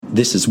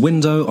This is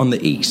Window on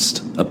the East,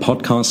 a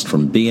podcast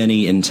from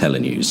BNE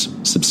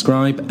IntelliNews.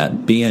 Subscribe at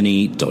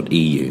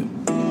bne.eu.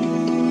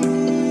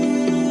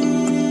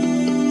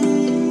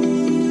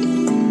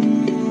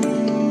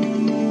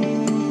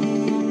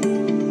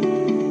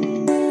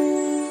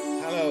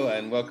 Hello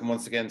and welcome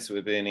once again to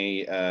a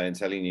BNE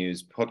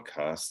IntelliNews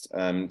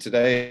podcast.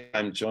 Today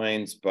I'm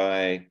joined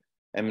by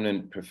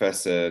eminent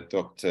Professor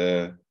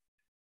Dr.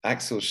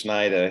 Axel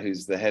Schneider,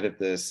 who's the head of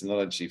the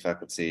Sinology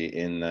faculty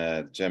in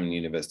the German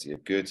University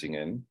of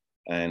Göttingen.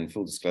 And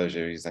full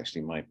disclosure, he's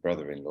actually my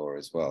brother-in-law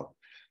as well.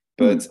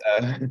 But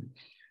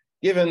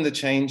given the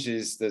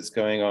changes that's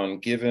going on,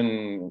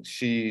 given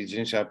Xi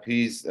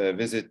Jinping's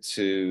visit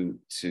to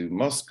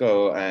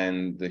Moscow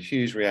and the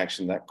huge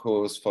reaction that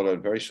caused,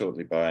 followed very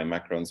shortly by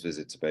Macron's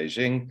visit to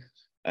Beijing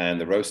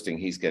and the roasting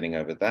he's getting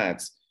over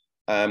that,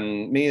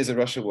 me as a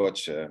Russia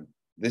watcher,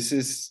 this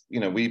is,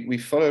 we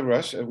follow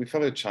Russia, we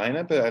follow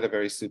China, but at a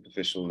very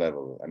superficial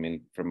level. I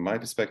mean, from my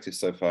perspective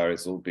so far,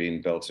 it's all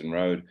been Belt and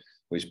Road,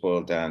 which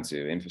boiled down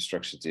to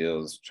infrastructure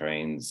deals,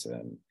 trains,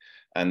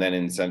 and then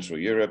in Central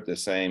Europe, the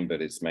same,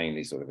 but it's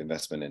mainly sort of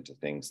investment into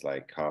things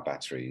like car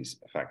batteries,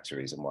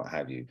 factories, and what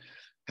have you.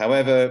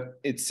 However,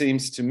 it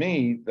seems to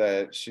me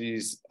that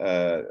she's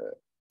 3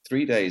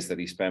 days that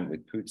he spent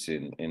with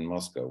Putin in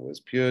Moscow was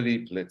purely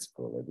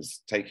political. It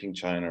was taking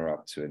China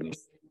up to a new.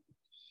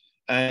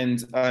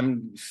 And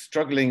I'm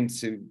struggling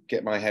to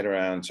get my head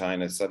around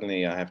China.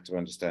 Suddenly I have to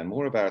understand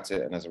more about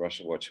it. And as a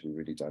Russia watcher, we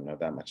really don't know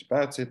that much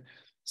about it.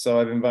 So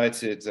I've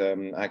invited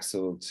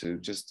Axel to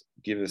just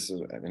give us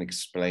an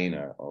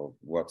explainer of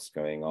what's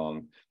going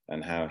on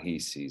and how he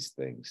sees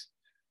things.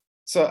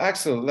 So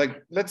Axel,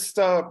 let's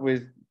start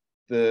with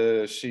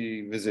the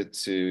Xi visit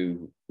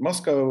to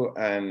Moscow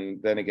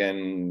and then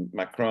again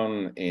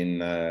Macron in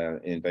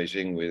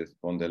Beijing with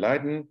von der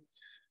Leyen.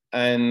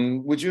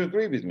 And would you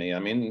agree with me? I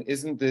mean,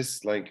 isn't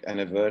this like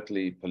an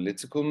overtly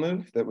political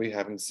move that we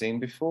haven't seen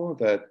before?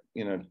 That,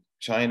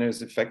 China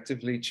has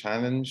effectively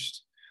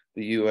challenged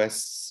the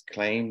US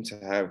claim to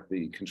have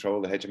the control,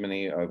 the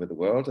hegemony over the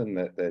world, and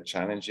that they're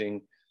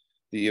challenging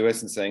the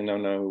US and saying,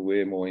 no,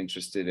 we're more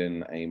interested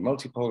in a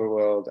multipolar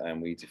world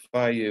and we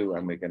defy you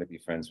and we're going to be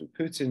friends with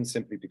Putin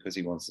simply because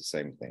he wants the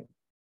same thing.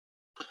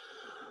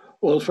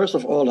 Well, first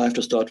of all, I have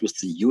to start with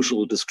the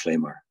usual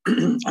disclaimer.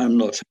 I'm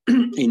not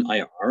in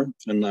IR,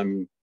 and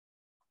I'm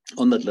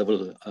on that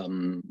level,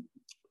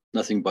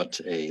 nothing but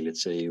a,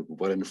 let's say,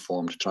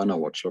 well-informed China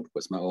watcher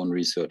with my own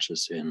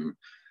researches in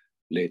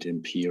late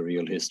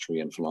imperial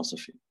history and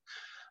philosophy.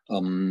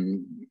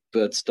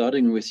 But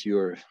starting with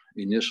your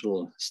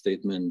initial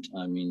statement,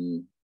 I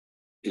mean,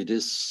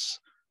 it's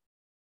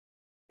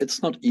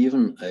not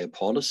even a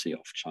policy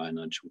of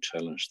China to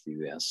challenge the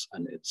US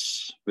and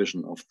its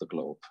vision of the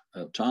globe.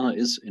 China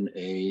is in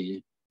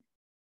a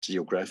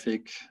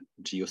geographic,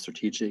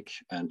 geostrategic,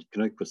 and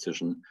economic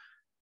position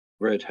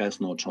where it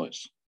has no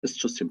choice. It's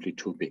just simply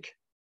too big.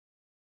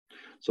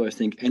 So I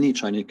think any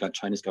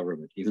Chinese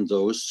government, even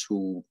those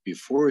who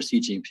before Xi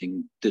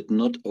Jinping did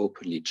not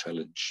openly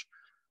challenge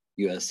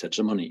US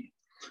hegemony,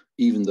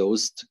 even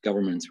those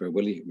governments were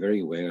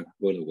very well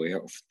aware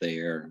of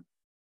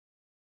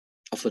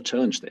the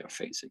challenge they are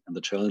facing. And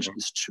the challenge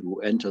is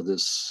to enter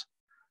this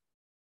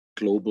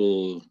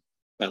global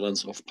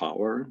balance of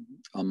power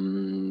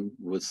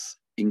with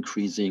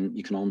increasing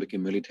economic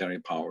and military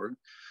power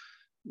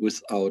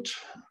without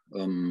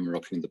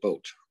rocking the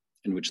boat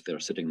in which they're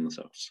sitting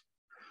themselves.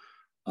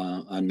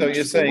 So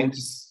you're saying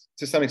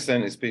to some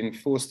extent it's been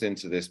forced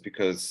into this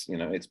because,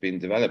 it's been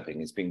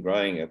developing, it's been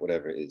growing at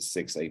whatever it is,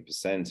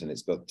 6-8%, and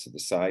it's got to the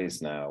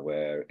size now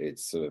where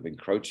it's sort of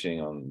encroaching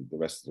on the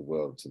rest of the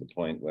world to the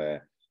point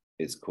where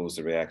it's caused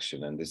a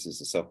reaction, and this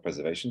is a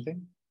self-preservation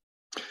thing?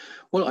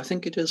 Well, I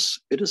think it is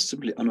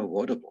simply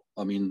unavoidable.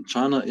 I mean,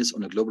 China is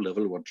on a global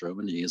level what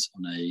Germany is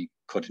on a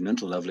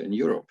continental level in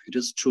Europe. It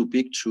is too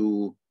big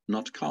to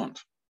not count.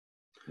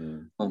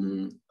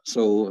 The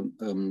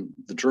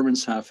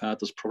Germans have had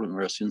this problem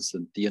ever since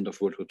the end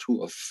of World War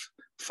II of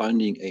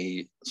finding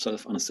a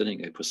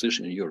self-understanding, a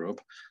position in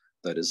Europe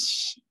that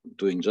is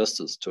doing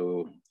justice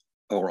to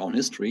our own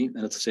history,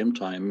 and at the same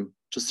time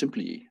just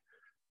simply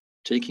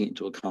taking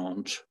into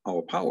account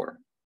our power,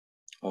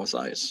 our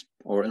size,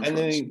 our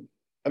influence.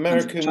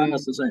 And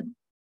China's the same.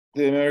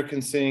 The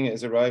Americans seeing it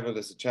as a rival,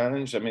 as a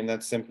challenge, I mean,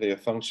 that's simply a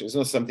function. It's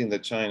not something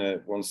that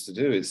China wants to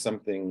do. It's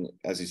something,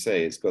 as you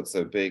say, it's got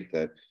so big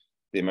that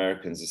the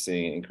Americans are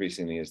seeing it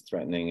increasingly as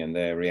threatening, and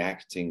they're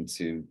reacting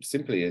to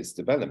simply its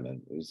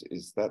development.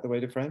 Is that the way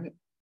to frame it?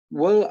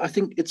 Well, I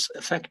think it's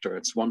a factor.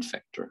 It's one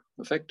factor.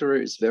 The factor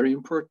is very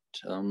important.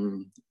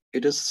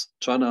 It is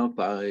China,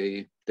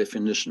 by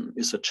definition,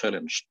 is a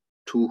challenge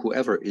to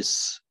whoever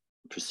is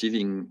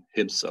perceiving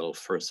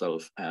herself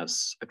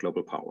as a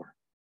global power.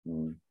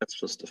 That's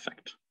just a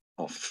fact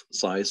of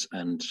size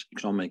and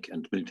economic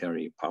and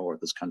military power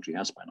this country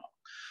has by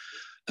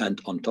now.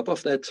 And on top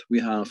of that, we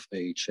have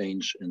a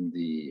change in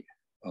the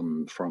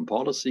foreign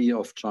policy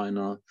of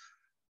China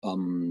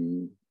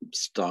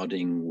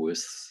starting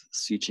with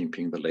Xi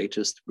Jinping, the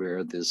latest,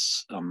 where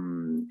this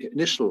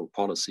initial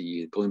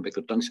policy, going back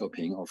to Deng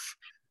Xiaoping,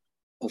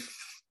 of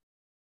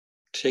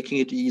taking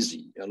it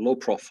easy, a low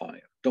profile,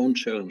 don't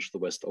challenge the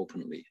West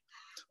openly.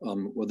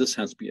 Well, this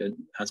has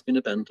been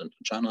abandoned.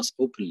 China's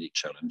openly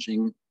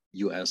challenging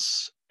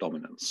US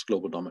dominance,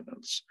 global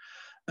dominance.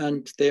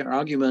 And their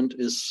argument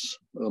is,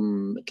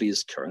 at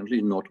least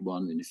currently, not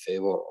one in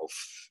favor of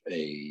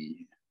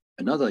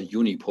another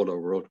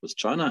unipolar world with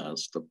China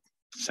as the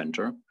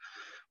center,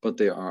 but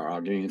they are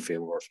arguing in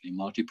favor of a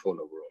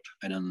multipolar world.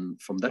 And then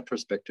from that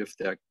perspective,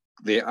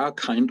 they are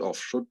kind of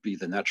should be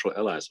the natural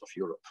allies of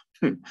Europe,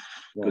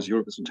 because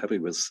Europe isn't happy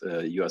with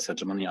US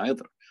hegemony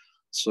either.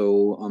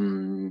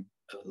 So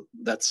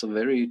that's a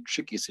very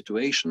tricky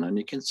situation. And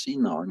you can see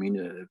now, I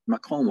mean,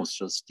 Macron was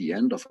just the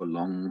end of a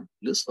long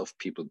list of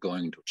people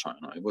going to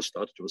China. It was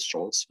started with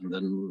Scholz, and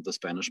then the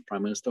Spanish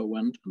prime minister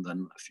went, and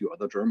then a few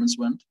other Germans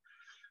went,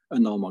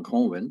 and now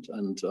Macron went.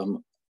 And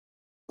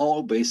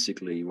all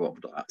basically, well,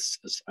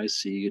 as I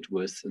see it,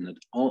 with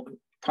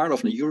part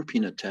of a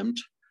European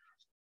attempt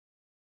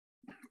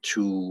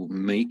to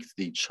make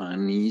the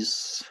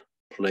Chinese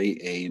play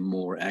a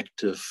more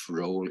active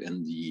role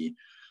in the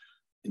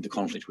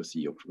conflict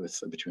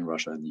between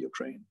Russia and the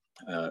Ukraine,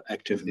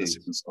 active in the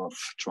sense of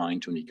trying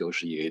to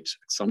negotiate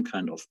some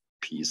kind of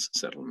peace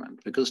settlement,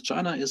 because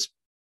China is,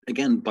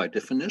 again, by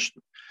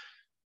definition,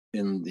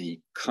 in the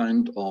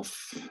kind of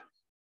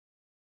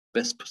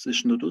best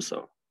position to do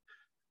so,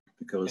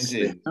 because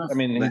they've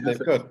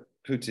got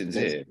Putin's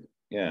ear.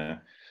 Yeah,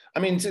 I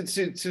mean,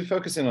 to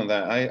focus in on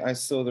that, I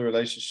saw the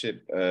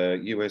relationship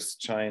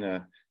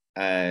US-China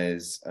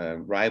as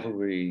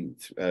rivalry,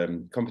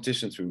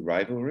 competition through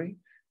rivalry.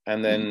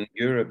 And then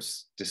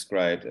Europe's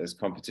described as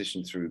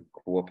competition through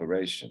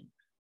cooperation.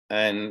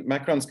 And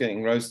Macron's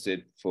getting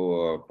roasted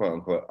for, quote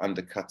unquote,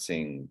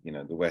 undercutting,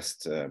 the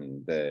West,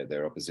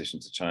 their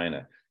opposition to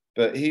China.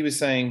 But he was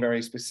saying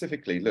very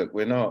specifically, look,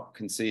 we're not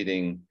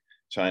conceding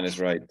China's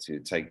right to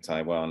take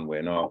Taiwan.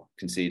 We're not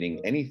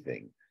conceding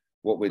anything.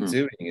 What we're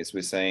doing is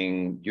we're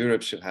saying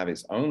Europe should have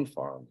its own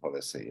foreign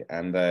policy,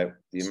 and that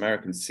the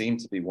Americans seem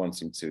to be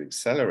wanting to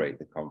accelerate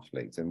the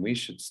conflict, and we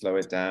should slow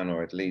it down,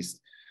 or at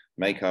least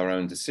make our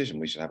own decision.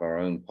 We should have our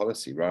own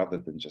policy rather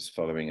than just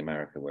following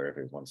America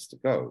wherever it wants to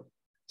go.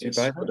 Do you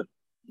buy that?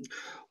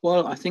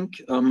 Well, I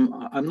think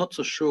I'm not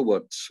so sure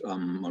what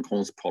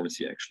Macron's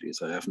policy actually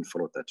is. I haven't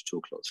followed that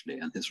too closely.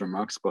 And his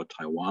remarks about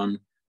Taiwan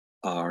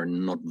are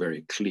not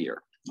very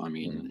clear. I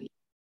mean,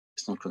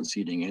 he's not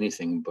conceding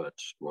anything, but,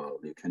 well,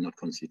 you cannot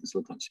concede and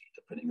still concede,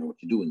 depending on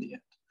what you do in the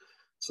end.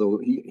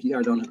 So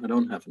I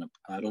don't have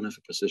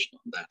a position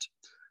on that.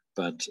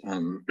 But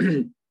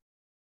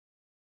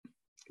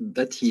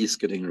that he is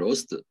getting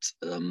roasted,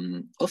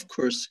 of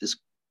course, is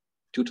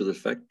due to the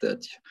fact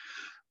that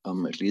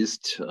at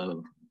least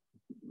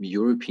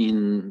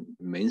European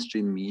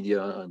mainstream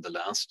media in the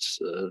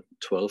last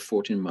 12,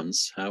 14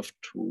 months have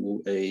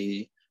to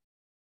a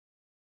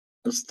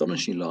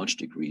astonishingly large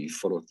degree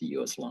followed the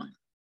US line.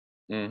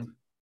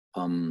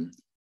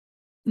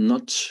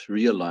 Not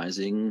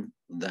realizing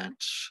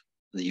that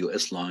the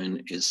US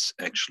line is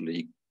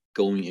actually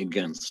going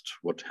against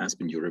what has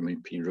been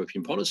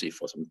European policy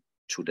for some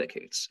 2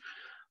 decades,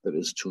 that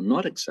is to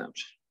not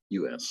accept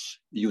US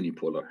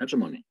unipolar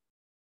hegemony.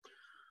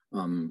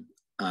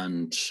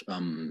 And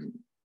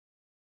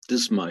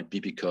this might be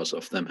because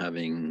of them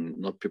having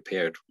not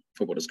prepared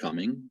for what is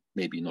coming,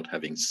 maybe not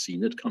having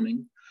seen it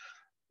coming,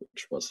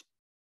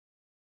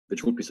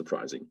 which would be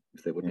surprising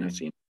if they wouldn't have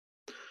seen it.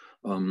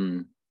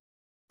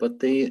 But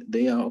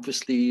they are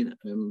obviously,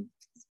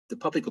 the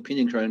public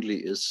opinion currently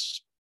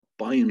is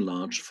by and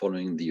large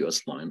following the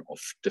US line of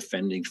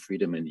defending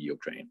freedom in the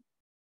Ukraine.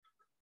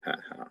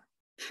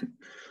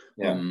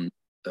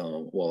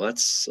 Well,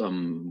 that's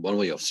one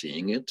way of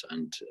seeing it,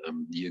 and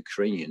the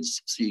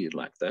Ukrainians see it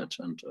like that,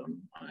 and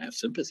I have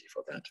sympathy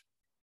for that.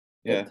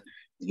 Yeah, but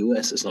the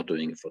US is not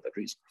doing it for that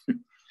reason.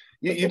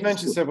 You've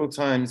mentioned several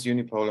times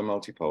unipolar,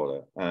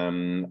 multipolar,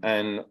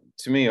 and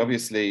to me,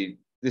 obviously,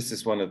 this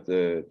is one of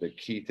the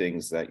key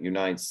things that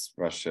unites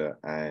Russia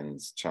and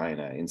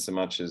China, in so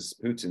much as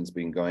Putin's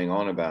been going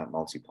on about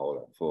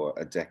multipolar for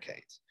a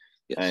decade.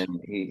 Yes. And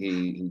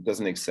he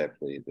doesn't accept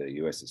the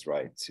US's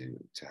right to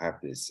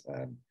have this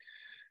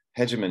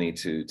hegemony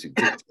to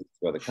dictate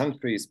to other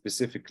countries.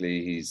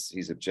 Specifically,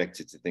 he's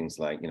objected to things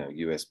like,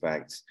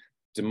 US-backed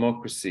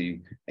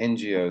democracy,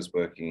 NGOs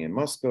working in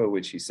Moscow,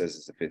 which he says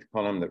is the fifth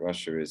column, that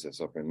Russia is a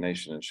sovereign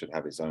nation and should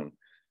have its own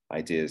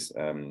ideas,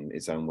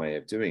 its own way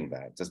of doing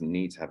that. It doesn't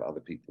need to have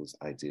other people's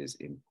ideas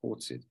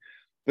imported.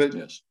 But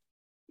yes.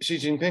 Xi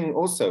Jinping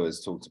also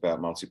has talked about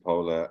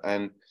multipolar.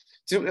 And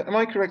am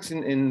I correct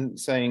in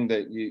saying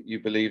that you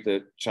believe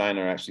that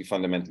China actually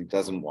fundamentally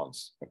doesn't want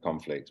a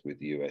conflict with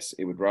the US?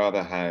 It would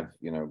rather have,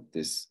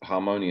 this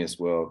harmonious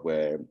world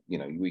where,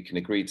 we can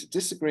agree to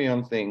disagree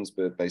on things,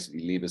 but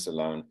basically leave us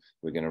alone.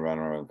 We're going to run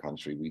our own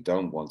country. We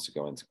don't want to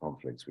go into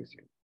conflict with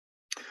you.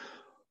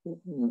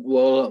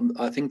 Well,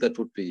 I think that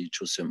would be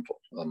too simple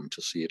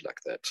to see it like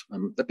that.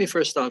 Let me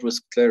first start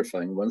with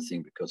clarifying one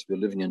thing, because we're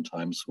living in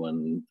times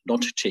when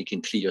not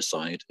taking clear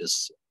side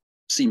is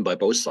seen by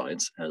both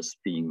sides as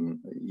being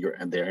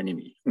their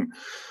enemy.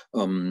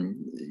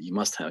 You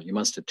must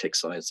take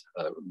sides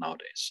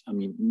nowadays. I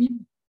mean, me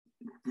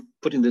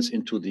putting this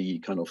into the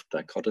kind of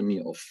dichotomy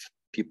of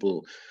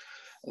people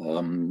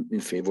in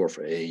favor of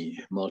a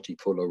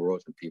multipolar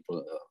world and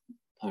people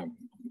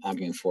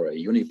arguing for a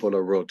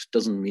unipolar world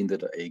doesn't mean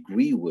that I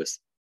agree with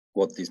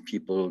what these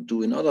people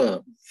do in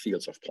other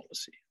fields of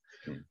policy.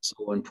 So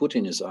when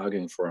Putin is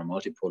arguing for a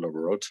multipolar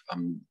world,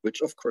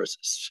 which of course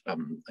is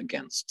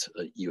against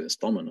US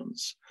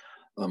dominance,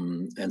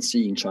 and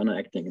seeing China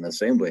acting in the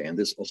same way, and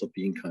this also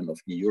being kind of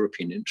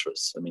European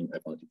interests, I mean, a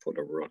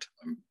multipolar world,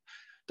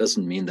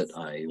 doesn't mean that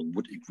I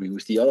would agree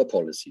with the other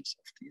policies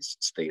of these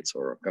states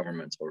or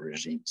governments or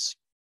regimes.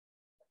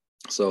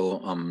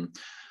 So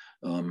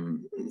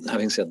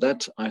having said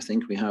that, I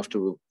think we have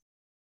to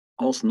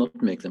also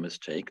not make the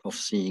mistake of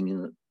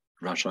seeing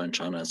Russia and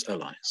China as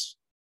allies.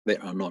 They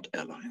are not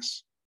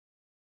allies.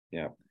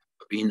 Yeah.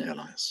 Being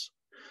allies.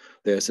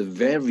 There's a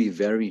very,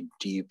 very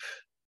deep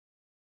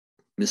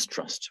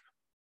mistrust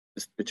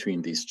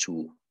between these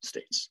two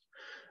states.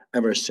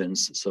 Ever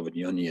since the Soviet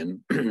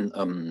Union,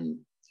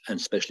 and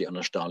especially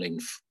under Stalin,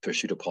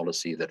 pursued a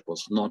policy that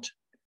was not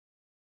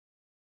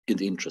in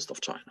the interest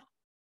of China.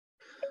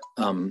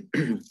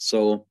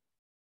 So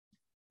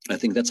I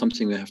think that's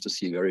something we have to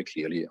see very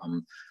clearly,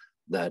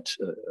 that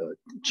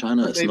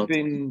China is not...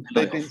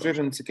 They've been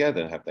driven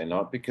together, have they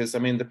not? Because, I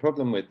mean, the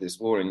problem with this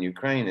war in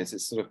Ukraine is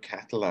it's sort of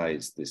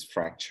catalyzed this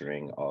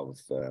fracturing of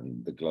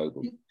the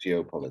global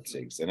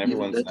geopolitics, and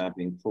everyone's now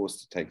being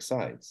forced to take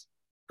sides.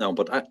 No,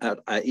 but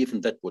I even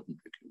that wouldn't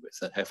agree with.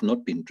 That have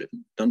not been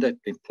driven, don't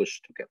have been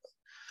pushed together.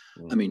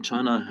 I mean,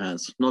 China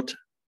has not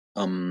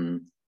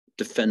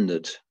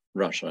defended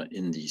Russia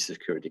in the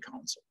Security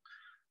Council.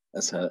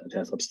 It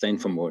has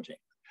abstained from voting.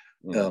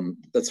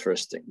 That's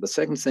first thing. The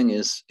second thing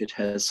is it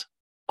has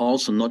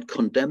also not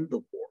condemned the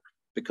war,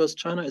 because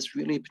China is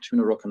really between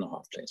a rock and a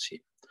hard place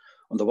here.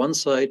 On the one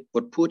side,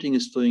 what Putin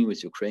is doing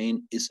with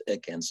Ukraine is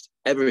against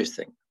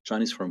everything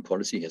Chinese foreign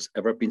policy has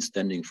ever been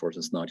standing for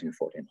since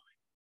 1949.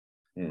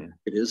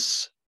 It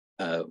is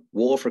a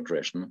war of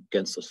aggression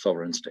against a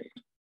sovereign state.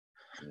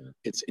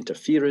 It's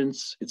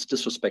interference, it's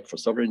disrespect for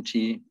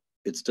sovereignty,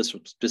 it's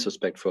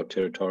disrespect for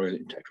territorial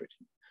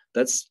integrity.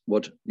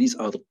 These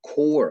are the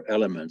core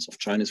elements of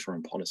Chinese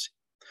foreign policy.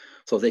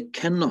 So they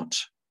cannot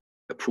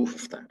approve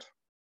of that.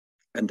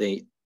 And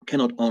they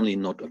cannot only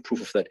not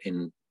approve of that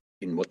in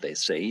what they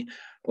say,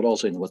 but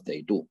also in what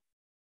they do.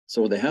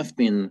 So they have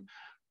been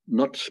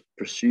not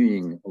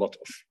pursuing a lot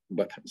of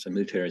weapons and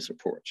military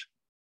support,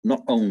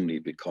 not only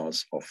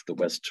because of the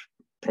West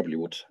probably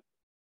would,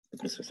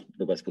 because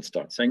the West would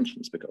start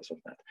sanctions because of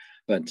that,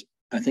 but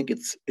I think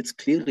it's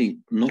clearly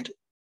not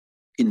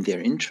in their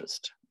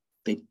interest.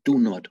 They do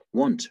not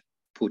want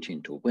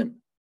Putin to win,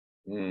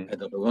 and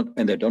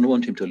they don't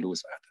want him to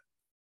lose either.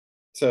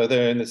 So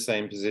they're in the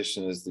same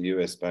position as the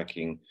US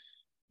backing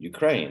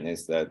Ukraine,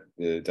 is that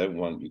they don't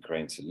want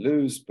Ukraine to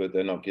lose, but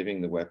they're not giving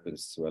the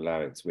weapons to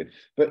allow it to win.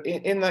 But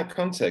in that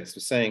context,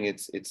 we're saying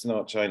it's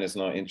not, China's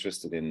not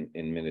interested in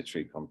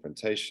military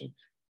confrontation.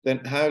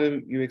 Then how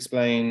do you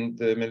explain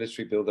the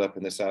military buildup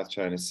in the South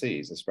China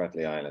Seas, the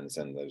Spratly Islands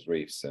and those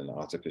reefs and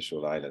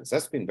artificial islands?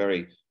 That's been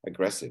very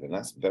aggressive, and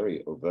that's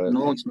very overt.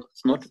 No,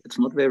 it's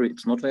not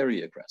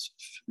very aggressive.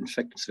 In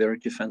fact, it's very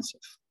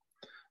defensive.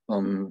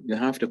 You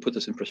have to put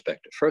this in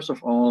perspective. First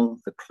of all,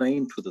 the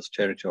claim to this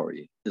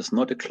territory is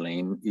not a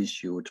claim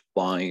issued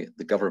by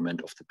the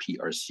government of the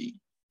PRC.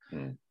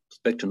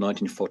 Back to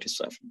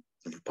 1947,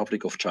 the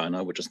Republic of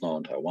China, which is now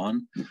in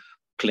Taiwan,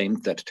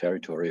 claimed that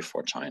territory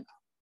for China.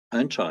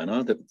 And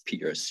China, the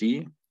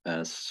PRC,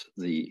 as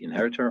the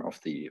inheritor of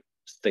the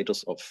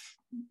status of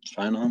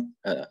China,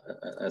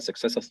 a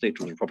successor state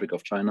to the Republic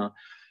of China,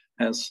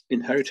 has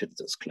inherited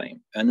this claim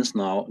and has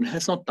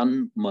not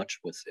done much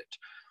with it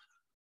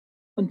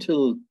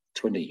until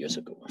 20 years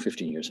ago,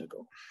 15 years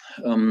ago.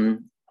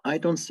 I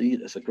don't see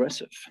it as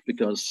aggressive,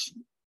 because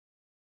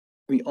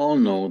we all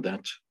know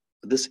that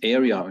this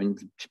area, and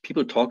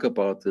people talk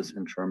about this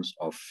in terms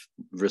of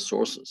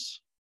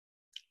resources.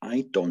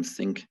 I don't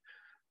think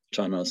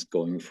China is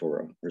going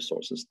for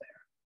resources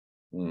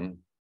there.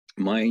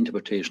 My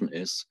interpretation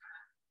is,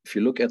 if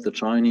you look at the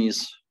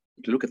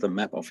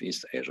map of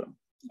East Asia,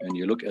 and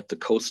you look at the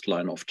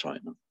coastline of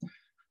China,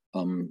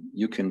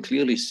 you can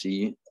clearly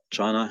see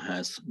China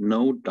has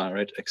no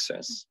direct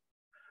access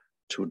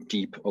to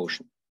deep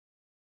ocean.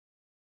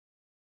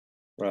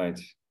 Right.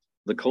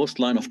 The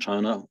coastline of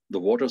China, the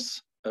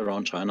waters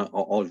around China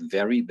are all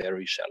very,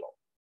 very shallow.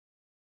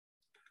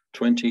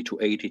 20 to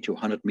 80 to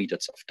 100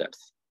 meters of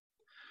depth.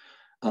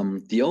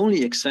 The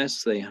only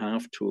access they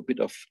have to a bit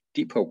of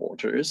deeper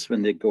water is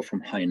when they go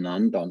from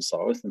Hainan down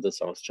south in the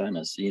South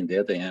China Sea, and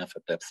there they have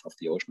a depth of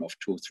the ocean of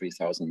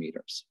 2,000-3,000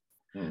 meters.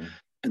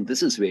 And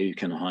this is where you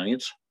can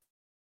hide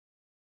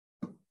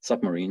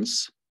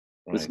submarines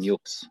with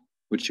nukes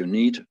which you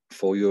need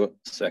for your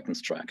second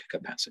strike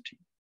capacity,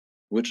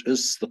 which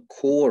is the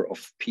core of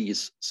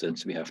peace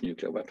since we have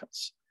nuclear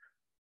weapons.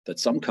 That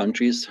some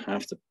countries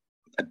have the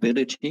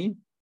ability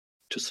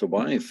to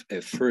survive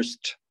a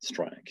first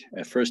strike,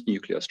 a first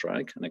nuclear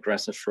strike, an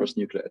aggressive first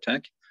nuclear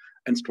attack,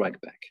 and strike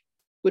back,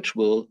 which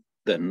will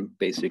then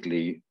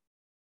basically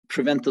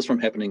prevent this from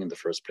happening in the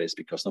first place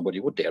because nobody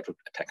would dare to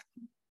attack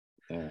them.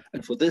 Yeah.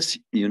 And for this,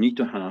 you need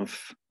to have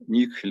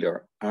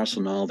nuclear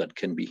arsenal that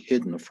can be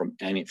hidden from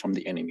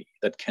the enemy,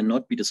 that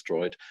cannot be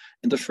destroyed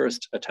in the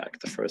first attack,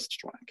 the first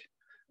strike.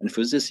 And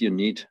for this, you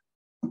need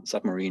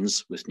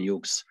submarines with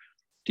nukes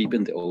deep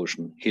in the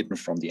ocean, hidden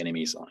from the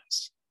enemy's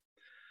eyes.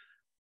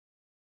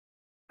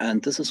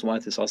 And this is why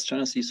the South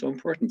China Sea is so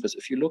important, because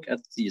if you look at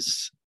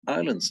these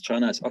islands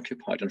China has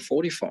occupied and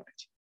fortified,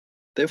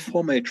 they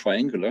form a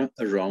triangular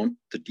around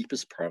the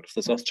deepest part of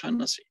the South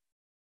China Sea.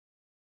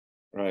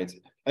 Right.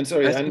 And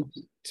sorry, and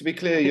to be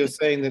clear, you're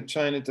saying that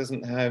China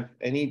doesn't have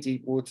any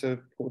deep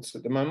water ports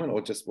at the moment,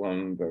 or just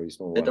one very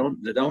small one?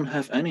 They don't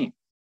have any.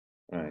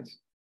 Right.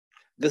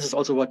 This is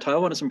also why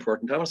Taiwan is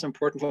important. Taiwan is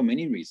important for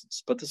many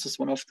reasons, but this is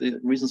one of the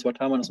reasons why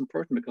Taiwan is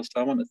important, because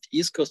Taiwan, at the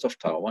east coast of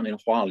Taiwan, in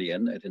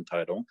Hualien and in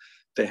Taitung,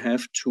 they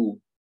have two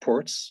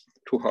ports,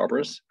 two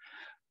harbors,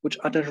 which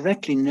are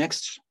directly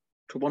next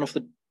to one of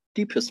the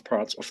deepest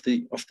parts of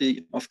the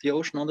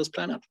ocean on this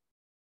planet.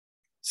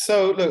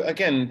 So look,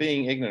 again,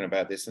 being ignorant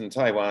about this, and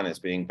Taiwan is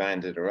being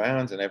banded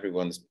around, and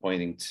everyone's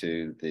pointing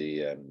to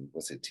the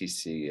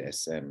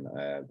TCSM,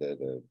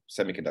 the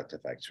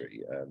semiconductor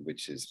factory,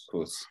 which is of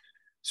course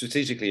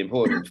strategically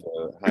important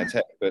for high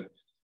tech. But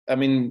I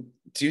mean,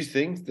 do you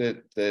think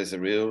that there's a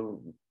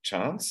real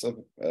chance of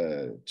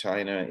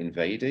China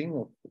invading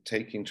or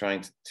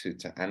trying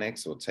to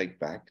annex or take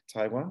back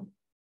Taiwan?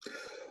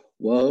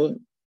 Well,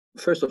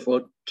 first of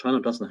all,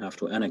 China doesn't have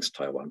to annex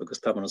Taiwan because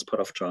Taiwan is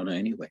part of China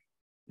anyway.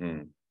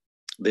 Mm.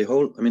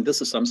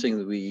 This is something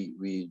that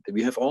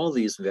we have all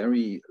these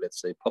very,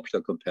 let's say,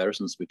 popular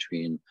comparisons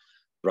between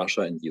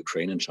Russia and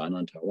Ukraine and China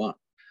and Taiwan.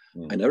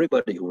 Mm. And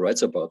everybody who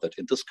writes about that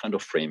in this kind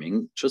of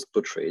framing just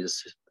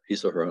portrays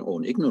his or her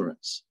own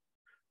ignorance.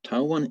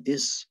 Taiwan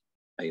is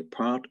a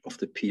part of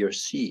the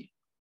PRC.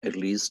 At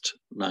least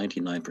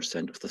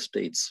 99% of the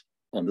states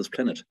on this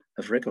planet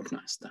have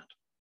recognized that.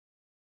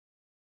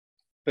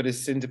 But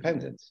it's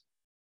independent.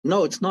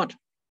 No, it's not.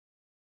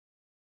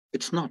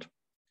 It's not.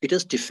 It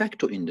is de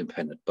facto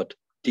independent, but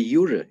de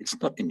jure, it's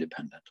not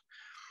independent.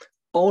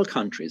 All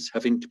countries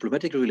having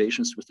diplomatic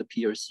relations with the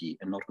PRC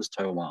and not with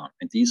Taiwan,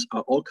 and these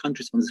are all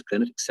countries on this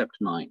planet except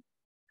 9,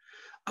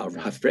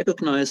 have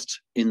recognized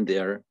in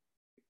their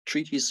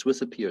treaties with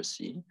the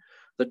PRC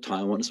that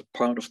Taiwan is a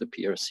part of the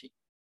PRC.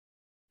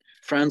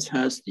 France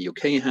has, the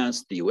UK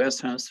has, the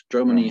US has,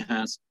 Germany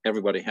has,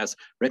 everybody has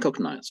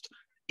recognized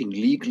in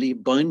legally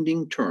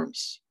binding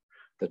terms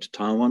that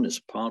Taiwan is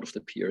part of the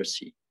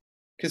PRC.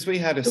 Because we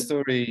had a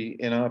story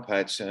in our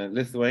patch,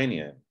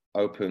 Lithuania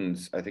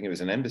opened, I think it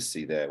was an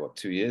embassy there,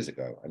 2 years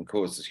ago, and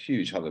caused this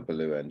huge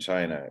hullabaloo, and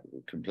China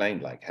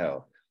complained like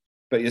hell.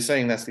 But you're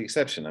saying that's the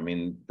exception. I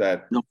mean,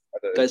 that... No,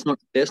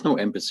 there's no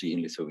embassy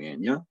in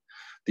Lithuania.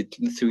 The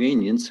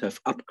Lithuanians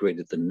have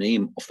upgraded the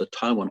name of the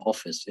Taiwan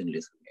office in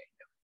Lithuania.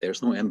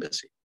 There's no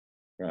embassy.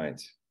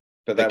 Right.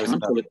 But that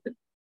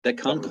they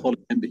can't call it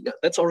embassy.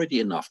 That's already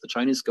enough. The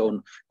Chinese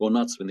go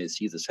nuts when they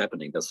see this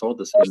happening. They saw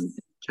this in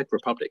Czech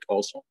Republic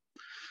also,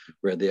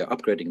 where they are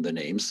upgrading the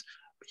names.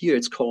 Here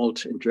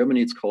in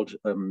Germany, it's called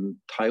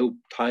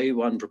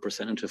Taiwan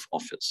Representative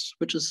Office,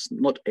 which is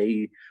not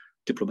a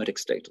diplomatic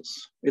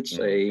status. It's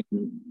a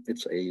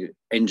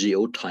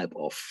NGO type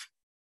of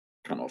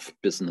kind of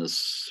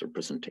business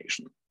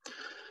representation.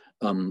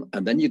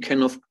 And then you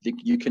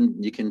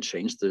can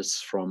change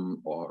this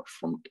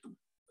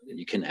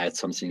you can add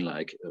something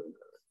like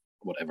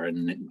whatever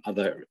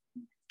other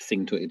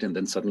thing to it, and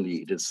then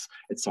suddenly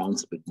it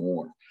sounds a bit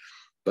more.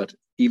 But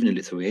even in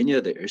Lithuania,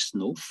 there is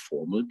no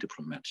formal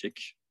diplomatic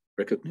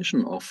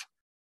recognition of,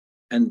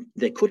 and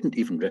they couldn't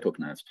even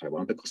recognize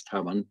Taiwan because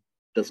Taiwan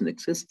doesn't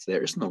exist.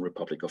 There is no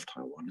Republic of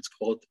Taiwan. It's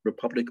called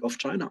Republic of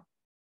China.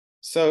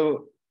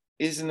 So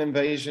is an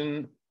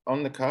invasion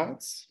on the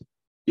cards?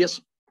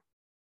 Yes.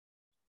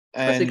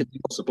 And I think it's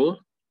possible,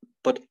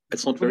 but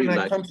it's not very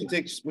likely.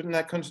 Wouldn't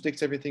that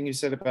contradict everything you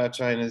said about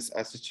China's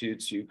attitude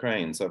to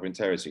Ukraine, sovereign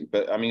territory?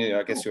 But I mean,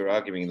 I guess you're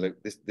arguing, look,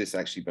 this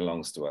actually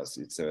belongs to us.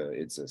 It's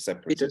a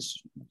separate.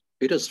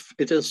 It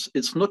is.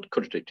 It's not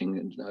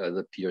contradicting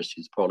the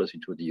PRC's policy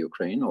to the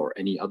Ukraine or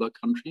any other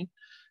country,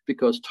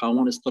 because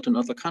Taiwan is not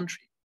another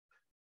country.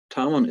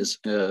 Taiwan is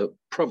a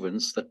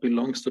province that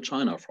belongs to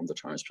China from the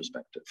Chinese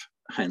perspective.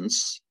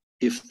 Hence,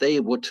 if they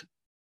would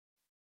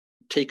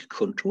take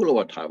control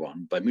over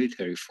Taiwan by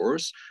military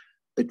force,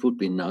 it would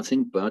be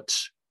nothing but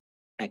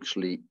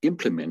actually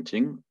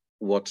implementing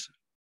what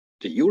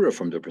de jure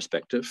from their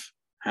perspective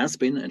has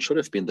been and should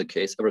have been the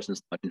case ever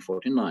since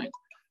 1949,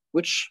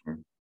 which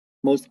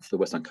most of the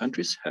Western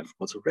countries have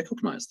also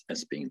recognized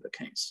as being the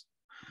case.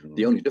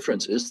 The only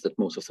difference is that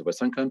most of the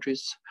Western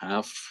countries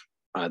have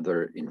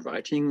either in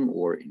writing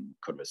or in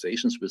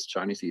conversations with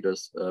Chinese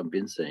leaders,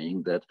 been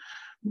saying that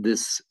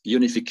this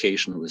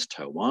unification with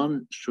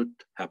Taiwan should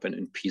happen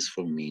in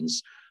peaceful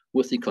means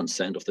with the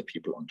consent of the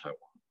people on Taiwan.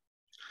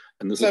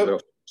 And this is where,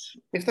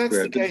 if that's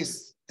the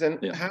case, then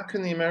how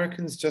can the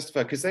Americans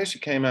justify? Because they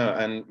actually came out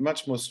and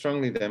much more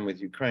strongly than with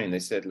Ukraine, they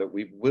said, look,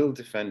 we will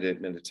defend it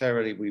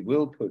militarily. We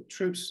will put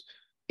troops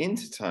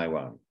into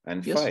Taiwan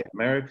and fight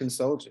American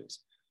soldiers.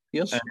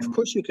 Yes, of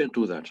course you can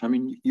do that. I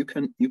mean, you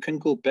can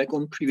go back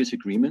on previous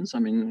agreements. I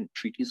mean,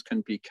 treaties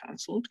can be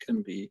cancelled,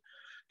 can be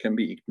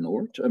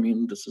ignored. I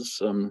mean, this is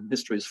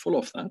history is full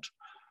of that.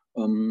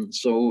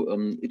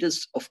 It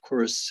is, of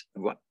course,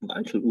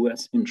 vital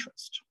U.S.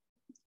 interest.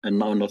 And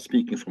now, not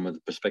speaking from a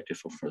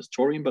perspective of a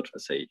historian, but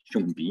as a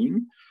human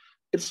being,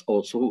 it's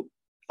also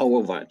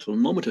our vital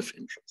normative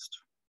interest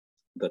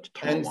that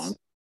Taiwan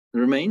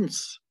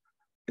remains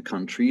a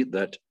country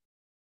that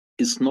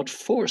is not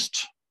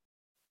forced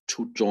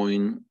to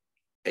join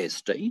a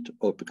state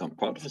or become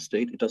part of a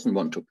state it doesn't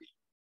want to be.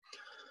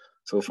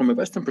 So from a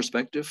Western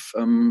perspective,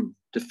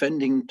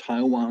 defending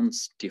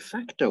Taiwan's de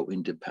facto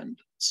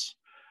independence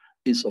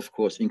is, of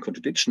course, in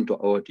contradiction to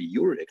our de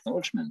jure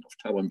acknowledgement of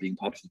Taiwan being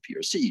part of the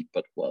PRC,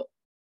 but well.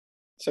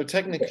 So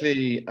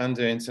technically,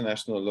 under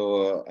international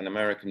law, an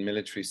American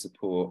military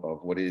support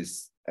of what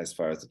is, as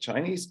far as the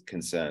Chinese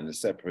concerned, a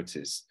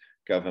separatist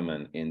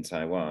government in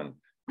Taiwan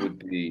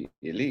would be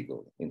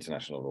illegal,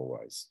 international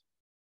law-wise.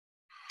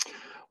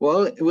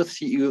 Well, with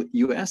the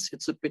US,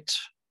 it's a bit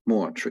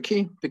more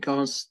tricky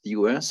because the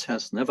US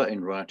has never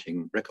in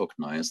writing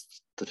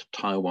recognized that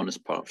Taiwan is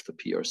part of the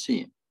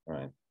PRC.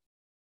 Right.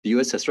 The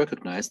US has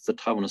recognized that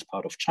Taiwan is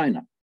part of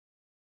China.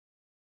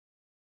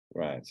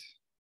 Right.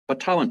 But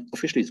Taiwan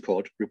officially is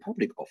called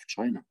Republic of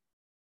China.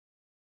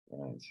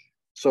 Right.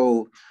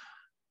 So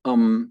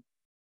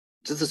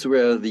this is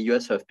where the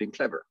US have been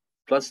clever.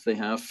 Plus they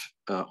have,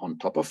 on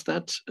top of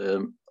that,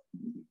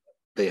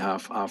 they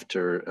have,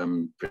 after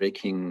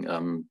breaking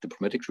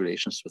diplomatic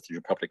relations with the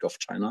Republic of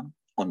China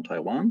on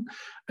Taiwan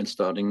and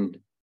starting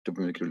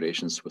diplomatic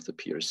relations with the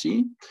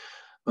PRC,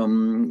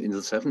 in the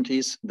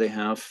 70s, they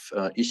have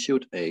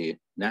issued a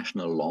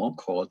national law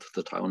called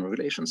the Taiwan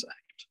Relations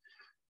Act,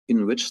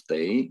 in which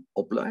they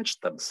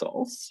obliged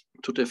themselves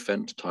to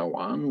defend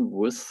Taiwan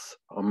with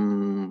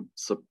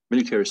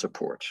military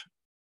support,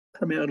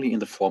 primarily in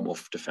the form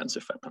of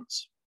defensive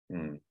weapons.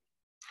 Mm.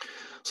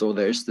 So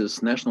there's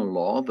this national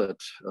law that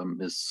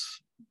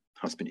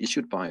has been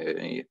issued by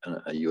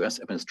a US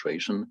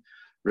administration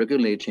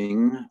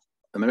regulating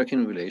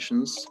American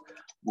relations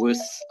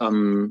with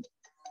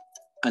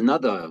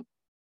another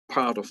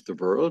part of the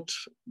world,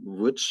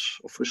 which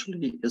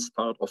officially is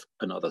part of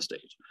another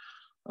state.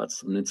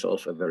 That's in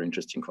itself a very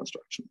interesting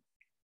construction.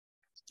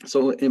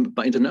 So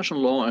by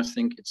international law, I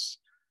think it's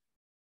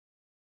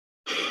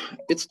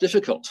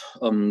difficult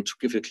to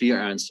give a clear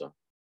answer.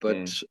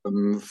 But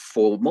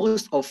for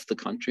most of the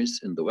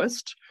countries in the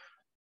West,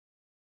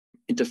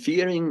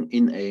 interfering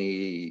in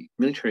a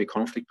military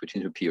conflict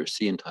between the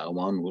PRC and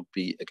Taiwan would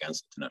be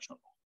against international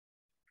law.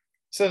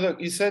 So look,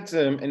 you said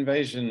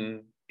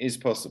invasion is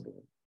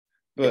possible,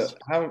 but yes.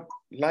 How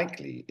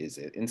likely is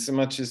it? In so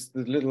much as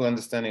the little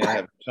understanding I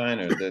have of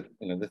China, that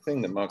the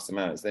thing that marks them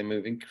out is they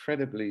move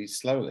incredibly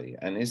slowly.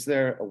 And is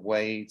there a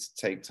way to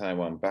take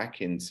Taiwan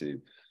back into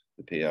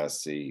the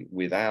PRC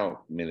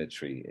without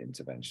military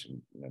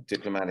intervention,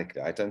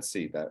 diplomatically? I don't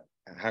see that.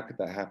 How could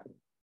that happen?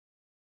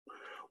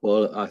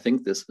 Well, I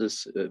think this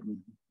is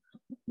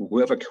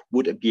whoever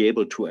would be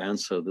able to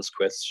answer this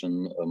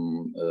question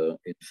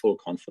in full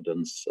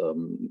confidence.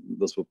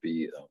 This would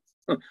be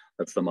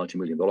that's the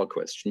multi-million-dollar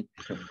question.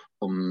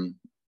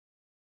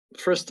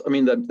 First, I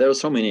mean, there are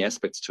so many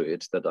aspects to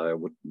it that I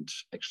wouldn't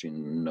actually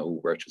know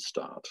where to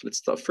start.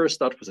 Let's first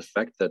start with the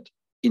fact that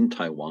in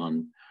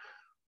Taiwan,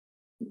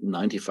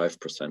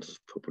 95% of the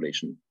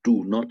population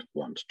do not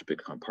want to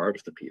become part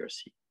of the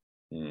PRC.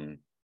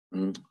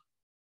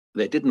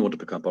 They didn't want to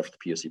become part of the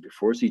PRC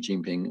before Xi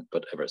Jinping,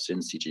 but ever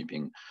since Xi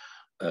Jinping,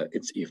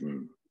 it's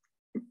even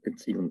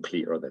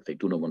clearer that they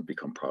do not want to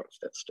become part of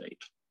that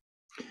state.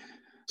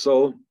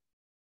 So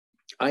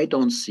I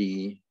don't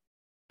see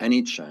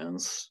any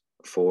chance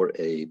for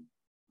a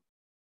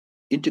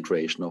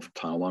integration of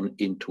Taiwan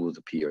into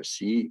the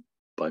PRC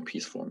by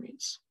peaceful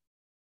means,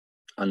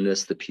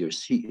 unless the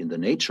PRC, in the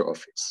nature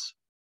of its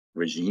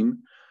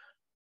regime,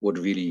 would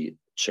really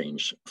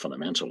change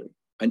fundamentally.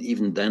 And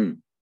even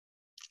then,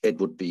 it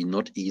would be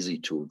not easy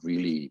to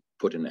really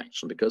put in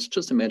action, because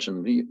just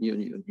imagine,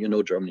 you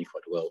know Germany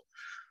quite well,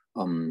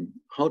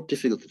 how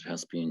difficult it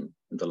has been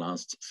in the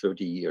last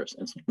 30 years,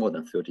 and it's not more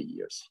than 30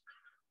 years,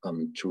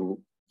 to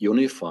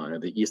unify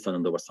the eastern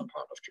and the western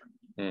part of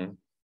Germany.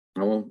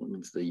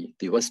 It's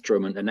the West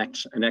German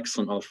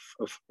annexion of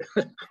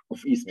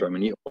East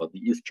Germany, or the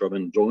East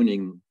German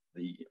joining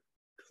the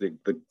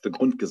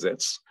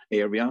Grundgesetz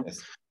area.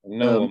 Yes.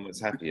 No one was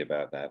happy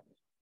about that.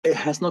 It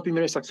has not been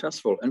very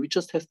successful, and we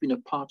just have been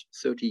apart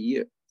 30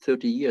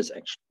 years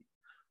actually,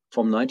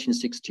 from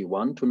 1961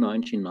 to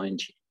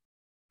 1990.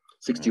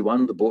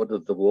 61, the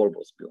wall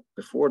was built.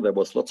 Before, there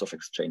was lots of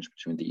exchange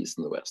between the East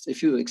and the West.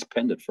 If you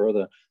expand it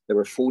further, there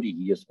were 40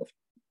 years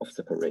of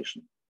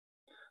separation.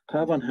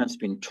 Taiwan has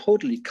been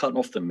totally cut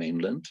off the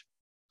mainland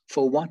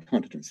for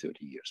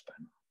 130 years by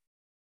now.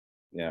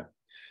 Yeah.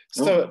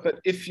 So, but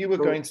if you were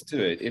going to do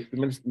it, if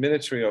the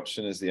military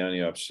option is the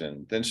only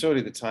option, then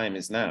surely the time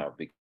is now,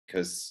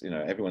 because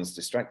everyone's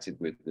distracted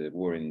with the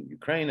war in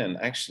Ukraine, and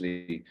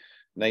actually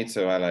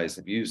NATO allies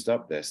have used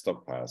up their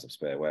stockpiles of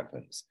spare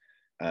weapons,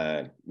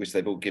 which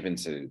they've all given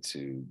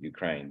to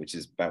Ukraine, which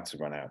is about to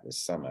run out this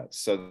summer.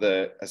 So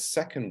a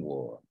second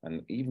war,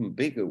 an even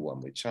bigger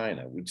one with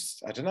China, which,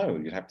 I don't know,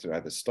 you'd have to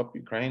either stop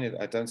Ukraine.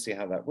 I don't see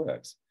how that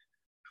works.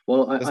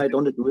 Well, I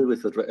don't agree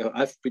with it.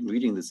 I've been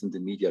reading this in the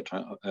media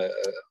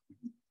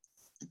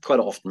quite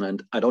often,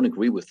 and I don't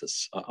agree with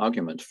this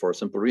argument for a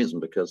simple reason,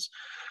 because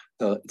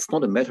it's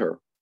not a matter,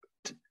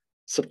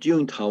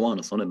 subduing Taiwan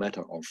is not a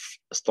matter of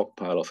a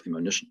stockpile of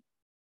ammunition.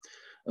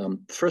 The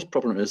first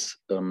problem is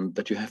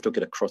that you have to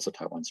get across the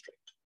Taiwan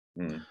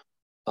Strait.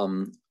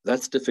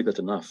 That's difficult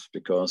enough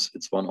because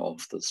it's one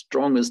of the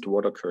strongest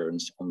water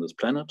currents on this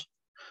planet.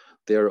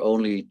 There are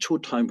only 2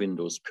 time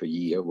windows per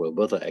year where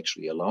weather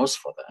actually allows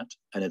for that,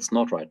 and it's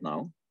not right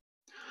now.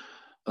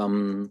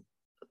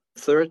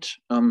 Third,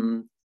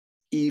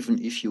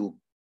 even if you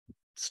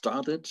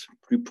started,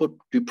 you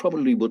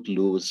probably would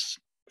lose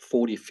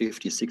 40,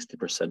 50,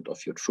 60%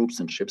 of your troops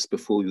and ships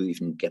before you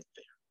even get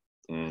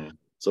there.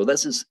 So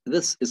this is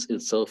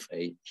itself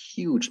a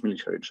huge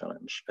military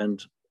challenge,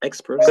 and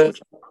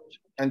experts.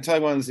 And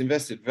Taiwan's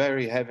invested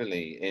very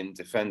heavily in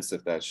defense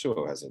of that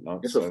shore, has it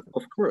not? Yes,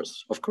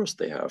 of course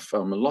they have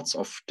lots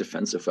of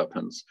defensive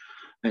weapons,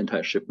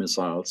 anti-ship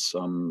missiles,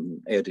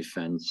 air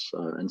defense,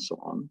 and so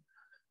on.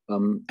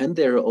 And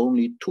there are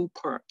only 2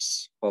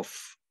 parts of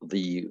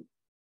the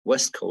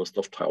west coast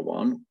of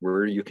Taiwan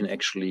where you can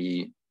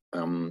actually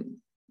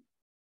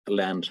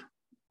land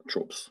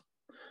troops.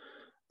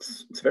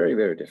 It's very,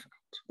 very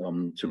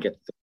difficult to get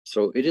there.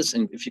 So it is,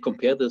 if you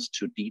compare this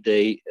to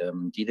D-Day,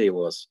 D-Day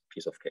was a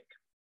piece of cake.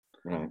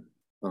 Right.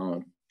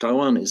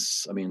 Taiwan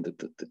is, I mean,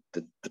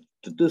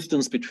 the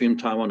distance between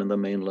Taiwan and the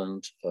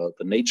mainland,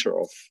 the nature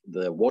of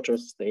the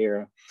waters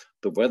there,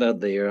 the weather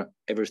there,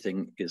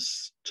 everything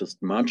is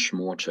just much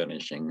more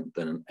challenging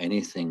than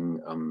anything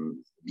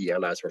the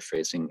Allies were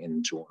facing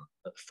in June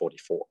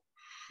 44.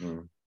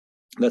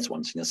 That's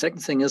one thing. The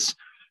second thing is,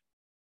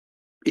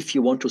 if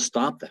you want to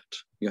start that,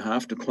 you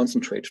have to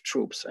concentrate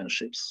troops and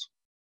ships.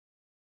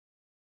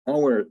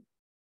 Our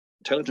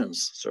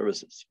intelligence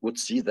services would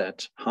see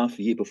that half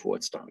a year before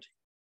it started.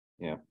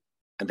 Yeah.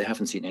 And they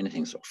haven't seen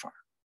anything so far.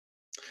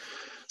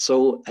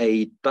 So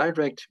a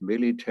direct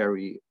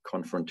military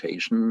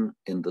confrontation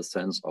in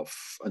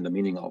the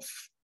meaning of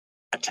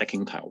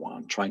attacking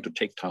Taiwan, trying to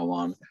take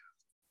Taiwan,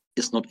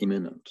 is not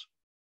imminent,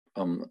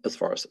 as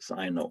far as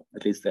I know.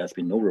 At least there has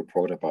been no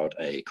report about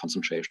a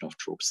concentration of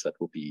troops that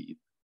would be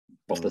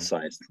of the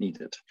size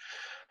needed.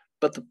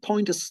 But the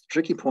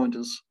tricky point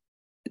is,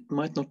 it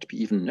might not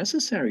be even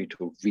necessary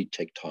to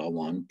retake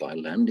Taiwan by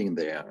landing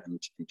there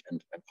and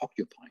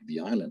occupying the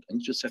island, and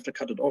you just have to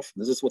cut it off.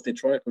 This is what they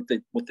tried,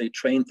 what they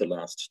trained the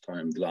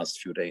last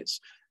few days.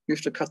 You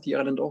have to cut the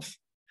island off.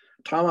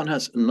 Taiwan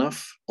has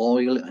enough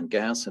oil and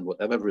gas and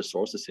whatever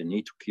resources they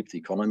need to keep the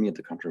economy and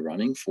the country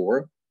running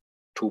for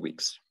 2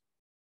 weeks.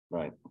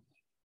 Right.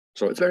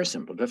 So it's very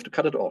simple. You have to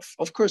cut it off.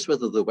 Of course,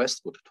 whether the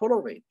West would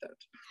tolerate that,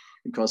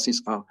 because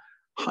these are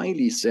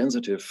highly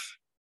sensitive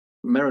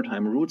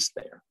maritime routes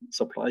there,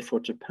 supply for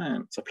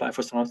Japan, supply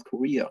for South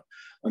Korea.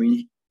 I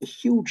mean, a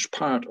huge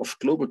part of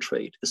global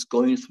trade is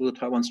going through the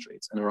Taiwan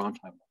Straits and around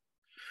Taiwan.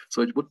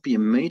 So it would be a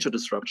major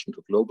disruption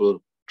to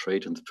global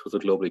trade and to the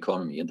global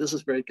economy. And this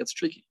is where it gets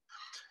tricky.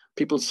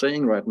 People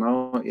saying right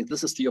now,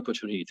 this is the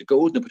opportunity, the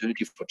golden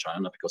opportunity for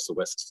China because the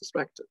West is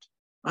distracted.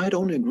 I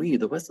don't agree.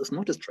 The West is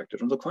not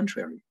distracted. On the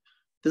contrary,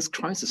 this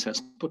crisis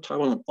has put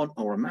Taiwan on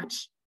our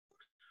maps.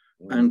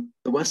 And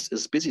the West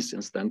is busy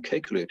since then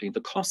calculating the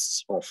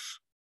costs of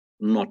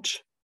not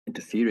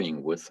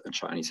interfering with a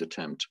Chinese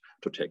attempt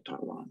to take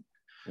Taiwan.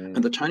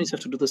 And the Chinese have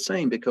to do the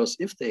same, because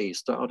if they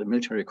start a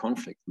military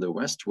conflict, the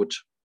West would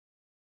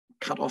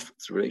cut off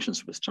its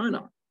relations with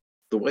China,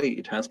 the way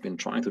it has been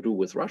trying to do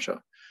with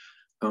Russia.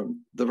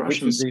 The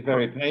Russians, which would be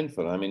very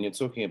painful. I mean, you're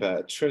talking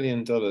about $1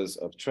 trillion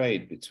of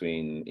trade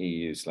between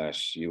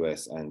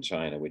EU/US and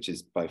China, which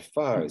is by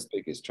far its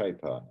biggest trade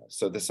partner.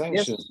 So the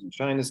sanctions in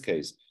China's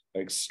case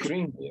are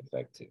extremely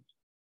effective.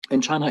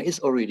 And China is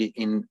already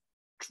in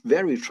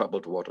very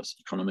troubled waters,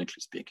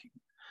 economically speaking.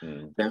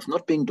 They have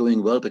not been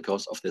doing well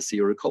because of their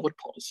zero COVID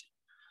policy.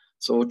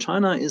 So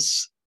China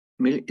is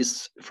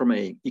from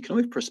an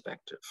economic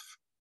perspective,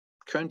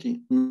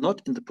 currently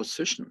not in the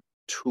position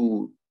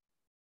to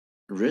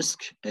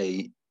risk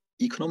an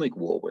economic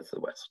war with the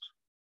West.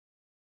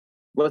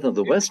 Whether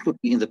the West would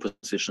be in the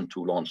position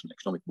to launch an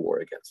economic war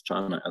against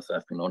China as they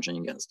have been launching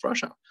against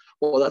Russia,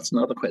 well, that's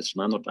another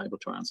question. I'm not able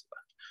to answer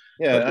that.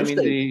 Yeah, I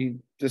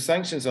mean, the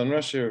sanctions on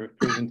Russia have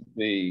proven to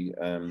be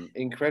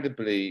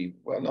incredibly,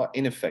 well, not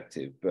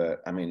ineffective,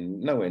 but I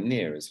mean, nowhere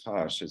near as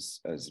harsh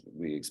as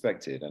we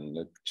expected. And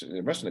the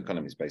Russian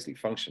economy is basically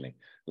functioning,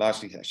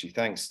 largely actually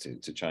thanks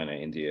to China,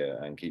 India,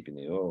 and keeping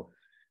the oil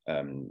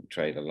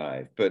trade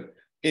alive. But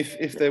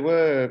if there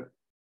were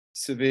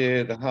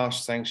the harsh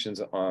sanctions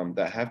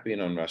that have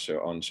been on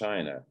Russia, on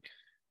China,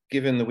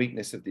 given the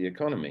weakness of the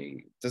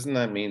economy, doesn't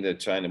that mean that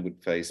China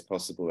would face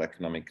possible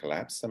economic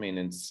collapse? I mean,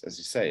 as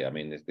you say, I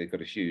mean, they've got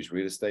a huge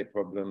real estate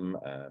problem.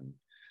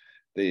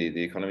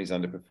 The economy is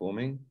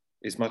underperforming.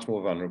 Is much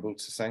more vulnerable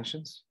to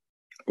sanctions.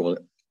 Well,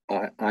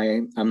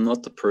 I'm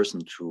not the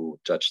person to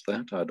judge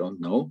that. I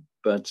don't know.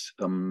 But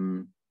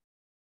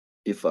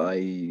if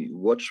I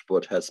watch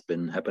what has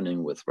been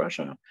happening with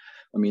Russia,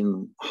 I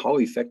mean, how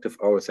effective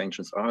our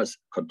sanctions are is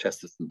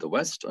contested in the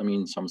West. I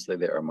mean, some say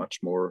they are much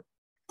more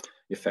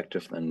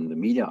effective than the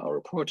media are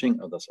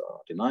reporting. Others are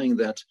denying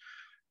that.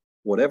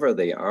 Whatever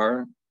they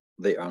are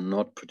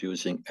not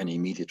producing an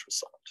immediate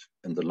result.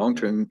 And the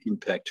long-term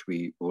impact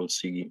we will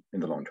see in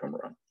the long-term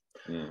run.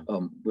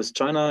 With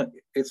China,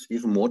 it's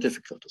even more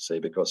difficult to say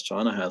because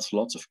China has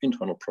lots of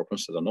internal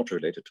problems that are not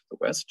related to the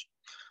West,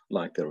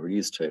 like the real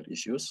estate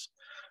issues.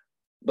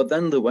 But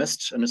then the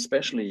West, and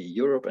especially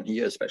Europe, and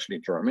here especially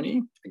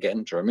Germany,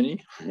 again, Germany,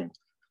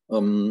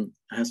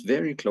 has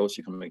very close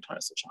economic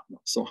ties to China.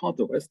 So how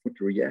the West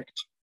would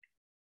react,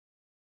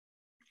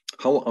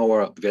 how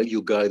our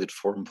value-guided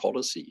foreign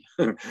policy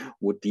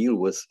would deal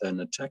with an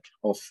attack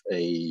of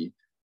a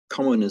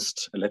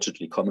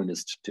allegedly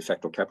communist de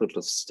facto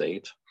capitalist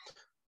state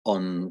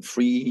on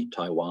free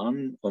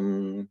Taiwan,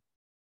 I'm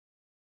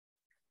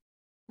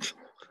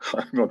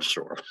not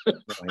sure.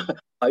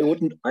 I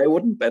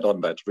wouldn't bet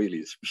on that,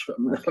 really.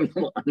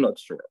 I'm not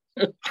sure.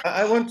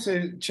 I want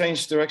to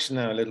change direction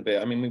now a little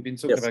bit. I mean, we've been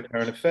talking about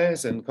current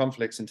affairs and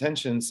conflicts and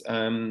tensions,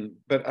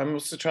 but I'm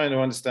also trying to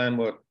understand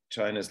what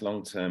China's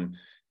long-term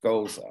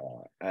goals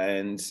are.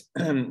 And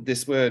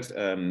this word,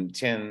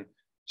 Tian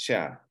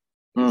Xia,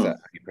 is that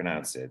how you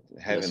pronounce it?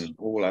 Heaven,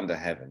 all under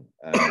heaven.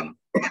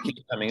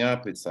 Keeps coming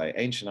up. It's like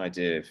ancient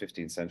idea,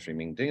 15th century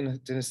Ming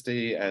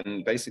dynasty.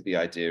 And basically the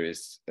idea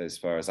is, as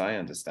far as I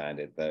understand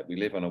it, that we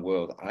live on a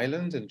world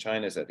island and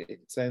China's at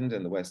its end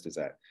and the West is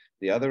at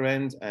the other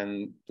end.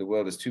 And the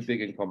world is too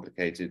big and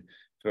complicated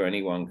for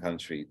any one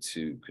country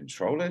to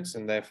control it.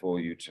 And therefore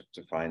you have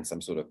to find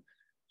some sort of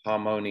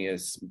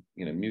harmonious,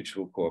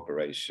 mutual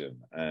cooperation.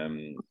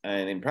 And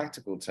in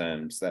practical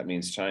terms, that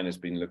means China's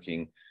been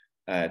looking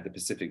at the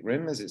Pacific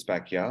Rim as its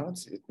backyard.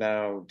 It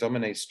now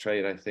dominates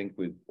trade, I think,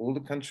 with all the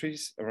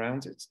countries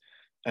around it.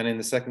 And in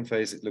the second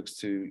phase, it looks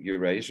to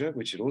Eurasia,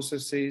 which it also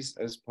sees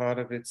as part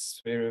of its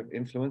sphere of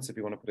influence, if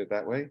you want to put it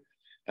that way.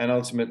 And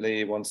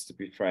ultimately, it wants to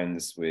be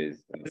friends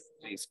with, at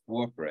least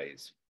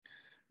cooperate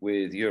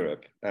with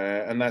Europe.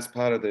 And that's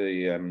part of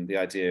the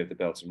idea of the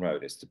Belt and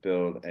Road, is to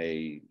build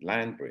a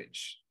land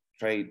bridge,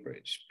 trade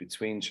bridge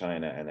between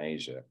China and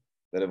Asia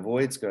that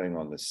avoids going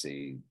on the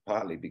sea,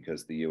 partly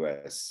because the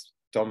US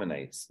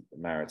dominates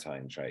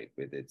maritime trade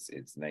with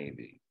its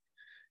navy.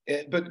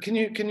 But can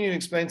you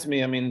explain to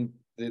me, I mean,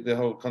 the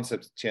whole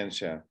concept of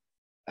Tianxia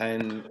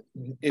and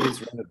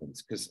its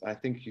relevance? Because I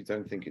think you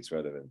don't think it's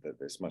relevant, that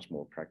it's much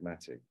more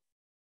pragmatic.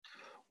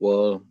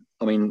 Well,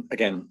 I mean,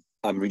 again,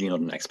 I'm really not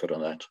an expert on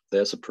that.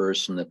 There's a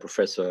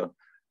professor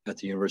at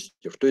the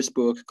University of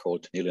Duisburg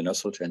called Nele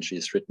Nusselt, and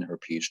she's written her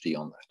PhD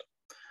on that.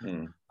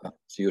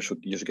 So you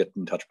should get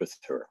in touch with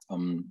her.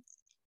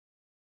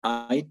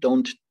 I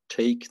don't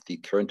take the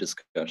current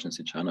discussions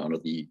in China under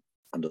the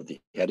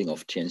heading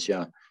of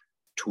Tianxia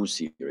too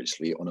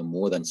seriously on a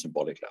more than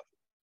symbolic level.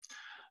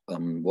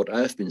 What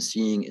I've been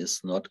seeing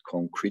is not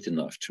concrete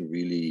enough to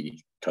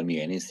really tell me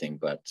anything,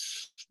 but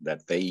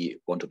that they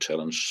want to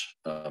challenge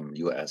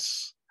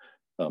US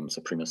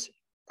supremacy.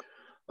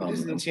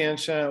 Isn't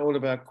Tianxia all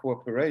about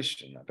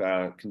cooperation,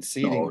 about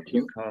conceding that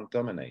you can't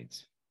dominate?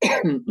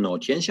 No,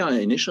 Tianxia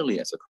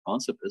initially as a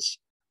concept is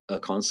a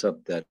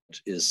concept that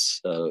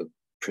is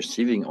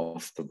perceiving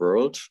of the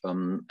world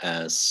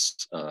as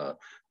a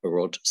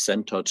world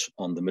centered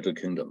on the Middle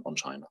Kingdom, on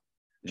China.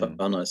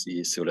 China is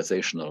the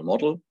civilizational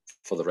model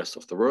for the rest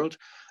of the world.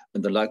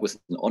 And then, like with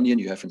an onion,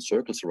 you have in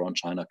circles around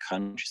China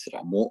countries that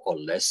are more or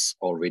less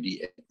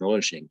already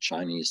acknowledging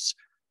Chinese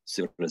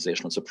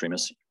civilizational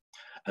supremacy.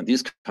 And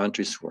these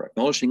countries who are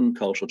acknowledging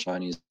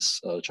Chinese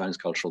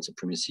cultural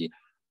supremacy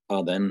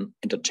are then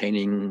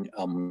entertaining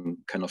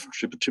kind of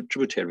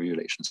tributary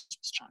relations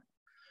with China.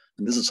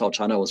 And this is how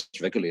China was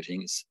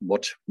regulating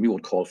what we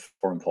would call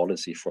foreign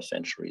policy for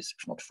centuries,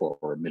 if not for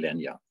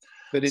millennia.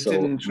 But it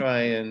didn't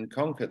try and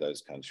conquer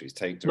those countries,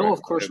 take direct. No,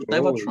 of course,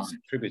 never tried.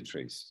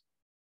 Tributaries.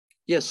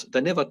 Yes,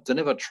 they never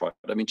tried.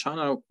 I mean,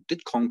 China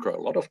did conquer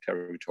a lot of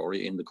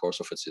territory in the course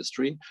of its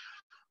history.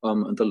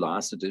 And the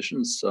last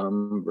editions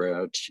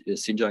were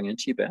Xinjiang and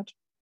Tibet.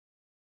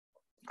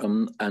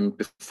 And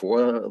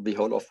before, the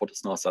whole of what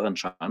is now southern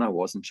China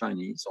wasn't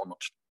Chinese, or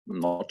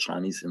not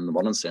Chinese in the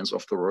modern sense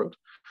of the word.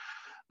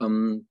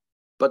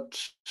 But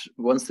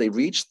once they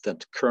reached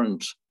that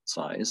current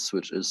size,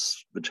 which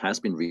has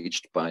been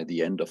reached by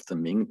the end of the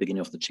Ming,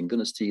 beginning of the Qing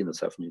dynasty in the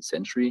 17th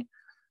century.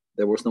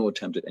 There was no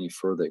attempt at any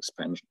further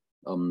expansion.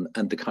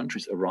 And the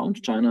countries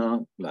around China,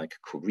 like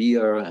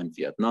Korea and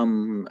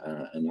Vietnam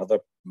and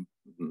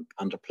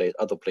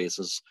other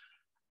places,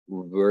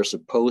 were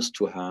supposed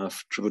to have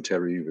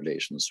tributary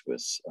relations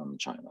with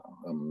China,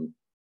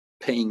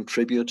 paying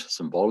tribute,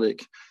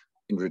 symbolic,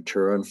 in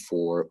return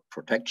for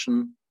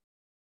protection,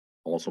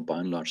 also by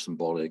and large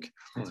symbolic.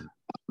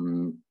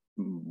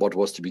 What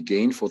was to be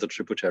gained for the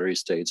tributary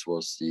states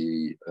was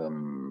the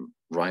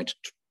right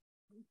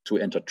to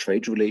enter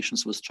trade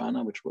relations with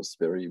China, which was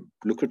very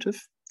lucrative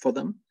for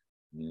them.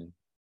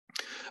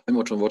 And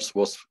what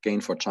was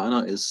gained for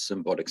China is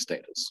symbolic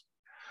status.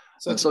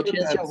 So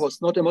Tianxia was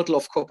not a model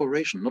of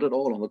cooperation, not at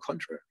all, on the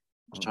contrary.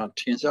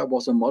 Tianxia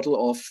was a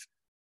model of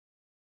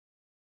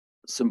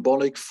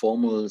symbolic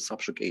formal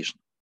subjugation.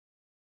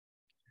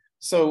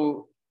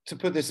 So to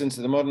put this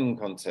into the modern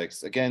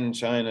context, again,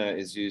 China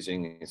is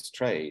using its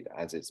trade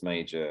as its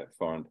major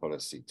foreign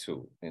policy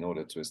tool in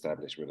order to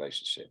establish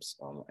relationships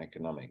on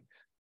economic.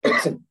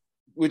 But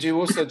would you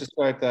also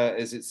describe that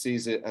as it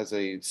sees it as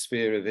a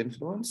sphere of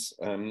influence,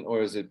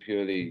 or is it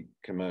purely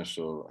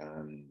commercial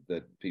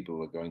that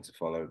people are going to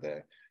follow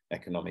their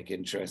economic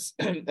interests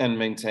and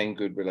maintain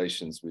good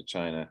relations with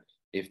China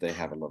if they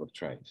have a lot of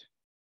trade?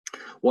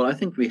 Well, I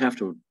think we have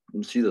to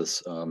see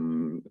this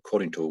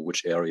according to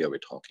which area we're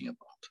talking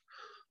about.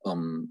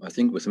 I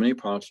think with many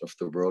parts of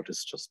the world,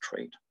 it's just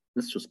trade.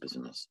 It's just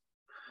business.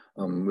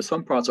 With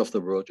some parts of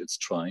the world, it's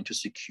trying to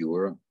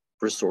secure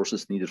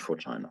resources needed for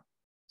China.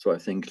 So I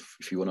think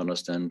if you want to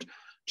understand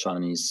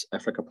Chinese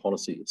Africa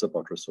policy, it's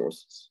about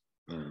resources.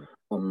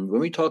 When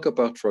we talk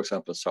about, for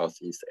example,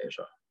 Southeast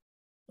Asia,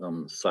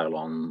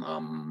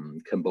 Ceylon,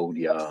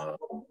 Cambodia,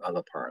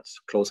 other parts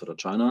closer to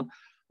China,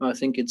 I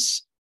think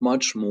it's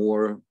much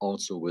more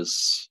also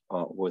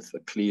with a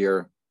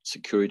clear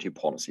security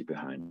policy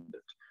behind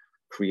it,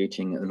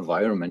 creating an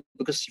environment.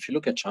 Because if you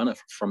look at China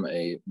from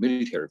a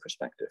military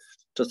perspective,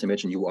 just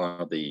imagine you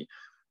are the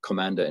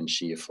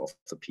commander-in-chief of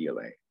the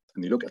PLA,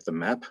 and you look at the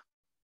map,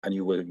 and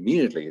you will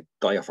immediately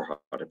die of a heart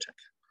attack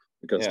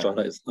because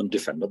China is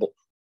undefendable.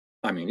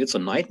 I mean, it's a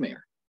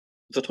nightmare.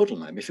 It's a total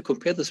nightmare. If you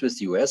compare this with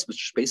the US, which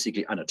is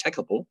basically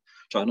unattackable,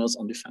 China is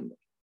undefendable.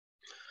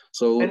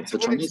 So and to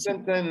what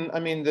extent then, I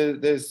mean,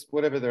 there's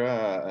whatever there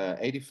are,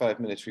 85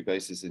 military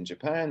bases in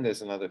Japan,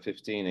 there's another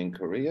 15 in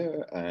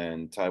Korea,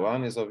 and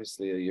Taiwan is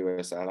obviously a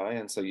US ally.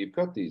 And so you've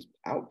got these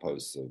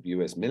outposts of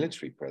US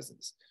military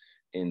presence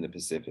in the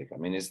Pacific. I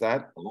mean, is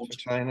that for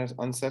China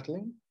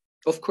unsettling?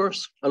 Of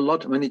course, a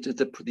lot. I mean,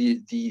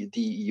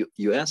 the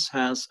US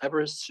has,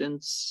 ever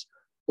since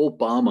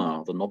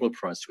Obama, the Nobel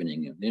Prize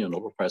winning,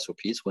 Nobel Prize for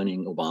Peace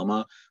winning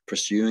Obama,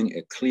 pursuing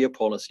a clear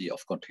policy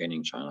of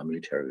containing China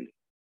militarily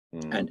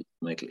and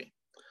economically.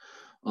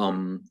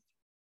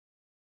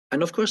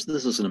 And of course,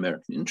 this is an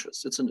American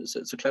interest.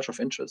 It's a clash of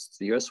interests.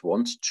 The US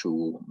wants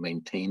to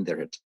maintain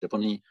their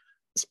hegemony,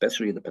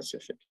 especially in the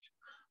Pacific,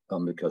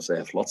 because they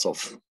have lots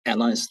of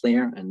allies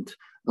there, and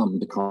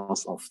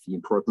because of the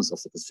importance of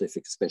the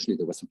Pacific, especially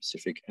the Western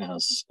Pacific,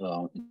 as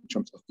in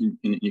terms of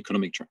in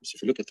economic terms.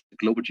 If you look at the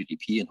global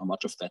GDP and how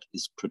much of that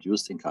is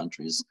produced in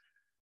countries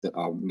that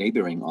are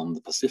neighboring on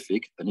the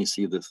Pacific, then you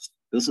see this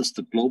is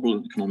the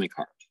global economic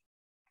heart.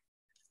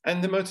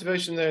 And the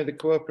motivation there, the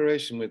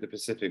cooperation with the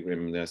Pacific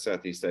Rim,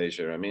 Southeast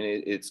Asia, I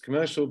mean, it's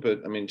commercial,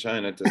 but I mean,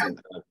 China doesn't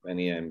have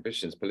any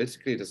ambitions.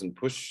 Politically, it doesn't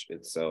push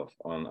itself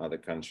on other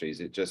countries.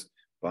 It just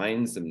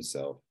binds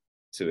themselves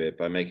to it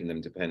by making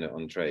them dependent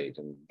on trade.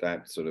 And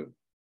that sort of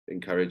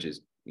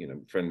encourages,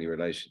 friendly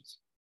relations.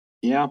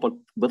 Yeah, but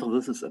whether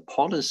this is a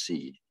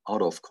policy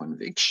out of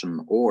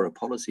conviction or a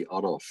policy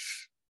out of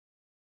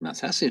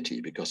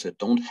necessity, because they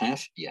don't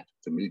have yet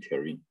the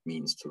military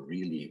means to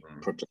really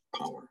project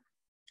power.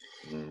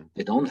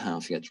 They don't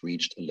have yet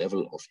reached a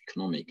level of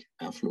economic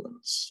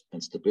affluence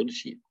and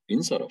stability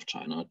inside of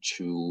China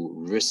to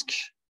risk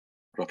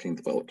rocking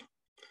the boat.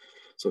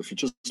 So if you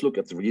just look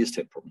at the real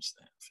estate problems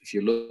there, if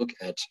you look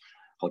at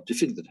how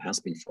difficult it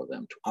has been for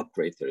them to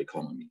upgrade their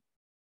economy,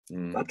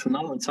 up to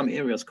now in some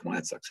areas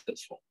quite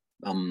successful.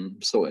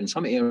 So in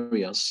some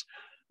areas,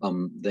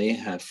 they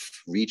have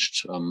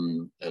reached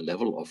a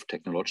level of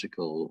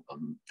technological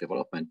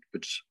development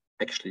which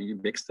actually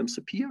makes them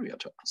superior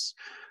to us.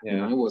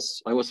 Yeah. And I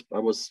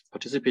was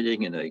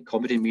participating in a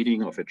committee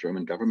meeting of a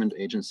German government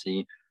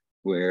agency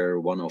where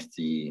one of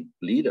the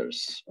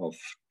leaders of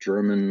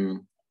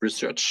German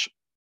research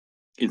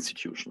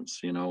institutions,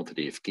 the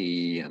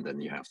DFG, and then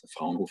you have the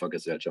Fraunhofer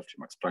Gesellschaft, the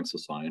Max Planck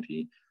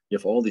Society. You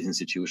have all these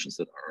institutions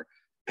that are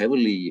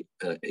heavily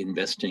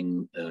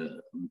investing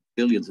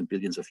billions and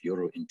billions of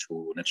euro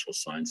into natural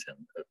science and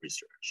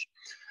research.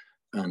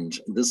 And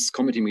this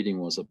committee meeting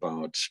was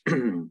about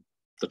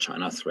the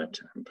China threat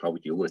and how we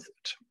deal with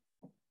it,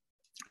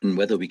 and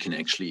whether we can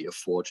actually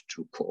afford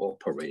to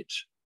cooperate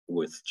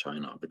with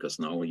China, because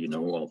now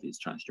all these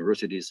Chinese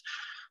universities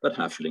that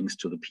have links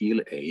to the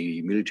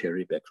PLA,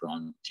 military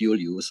background, dual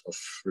use of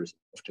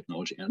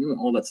technology, and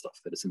all that stuff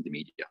that is in the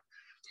media.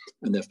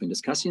 And they've been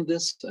discussing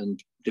this,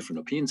 and different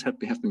opinions have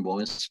been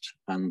voiced.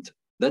 And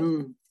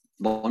then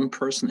one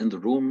person in the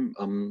room,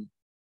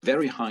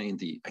 very high in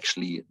the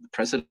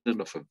president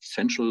of a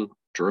central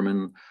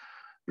German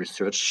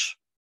research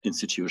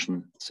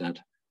institution, said,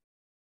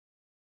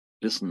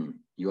 listen,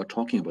 you are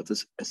talking about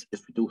this as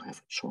if we do have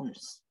a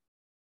choice.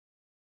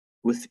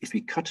 If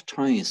we cut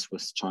ties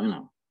with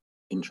China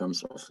in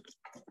terms of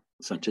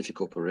scientific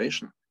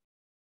cooperation,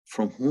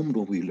 from whom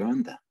do we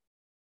learn that?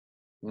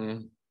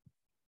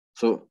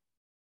 So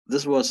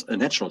this was a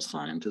natural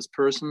scientist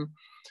person.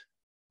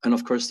 And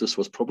of course, this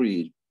was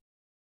probably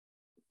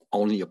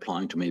only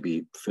applying to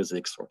maybe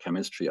physics or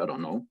chemistry, I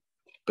don't know.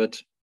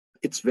 But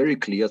it's very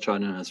clear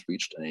China has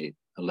reached a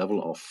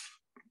level of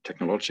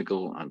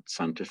technological and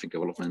scientific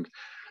development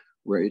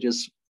where it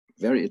is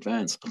very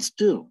advanced. But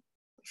still,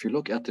 if you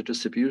look at the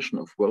distribution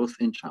of wealth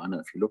in China,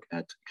 if you look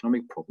at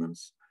economic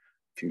problems,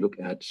 if you look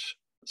at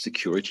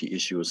security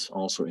issues,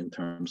 also in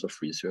terms of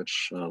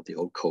research, the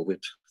old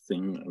COVID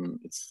thing,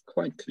 it's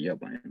quite clear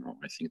by now.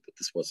 I think that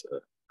this was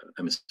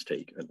a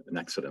mistake, an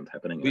accident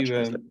happening.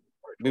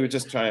 We were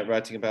just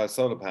writing about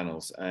solar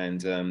panels,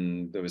 and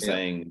they were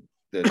saying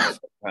that solar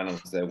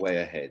panels, they're way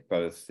ahead,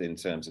 both in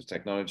terms of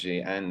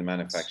technology and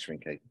manufacturing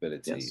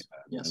capability.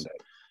 Yes. And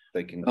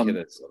they can kill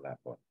us on that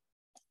point.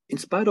 In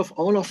spite of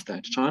all of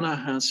that, China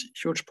has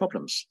huge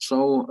problems.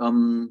 So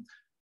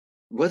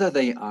whether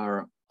they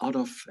are out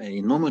of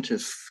a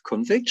normative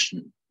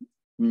conviction,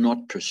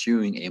 not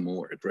pursuing a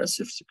more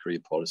aggressive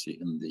security policy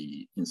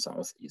in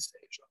Southeast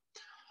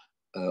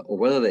Asia, or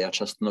whether they are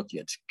just not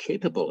yet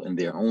capable in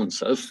their own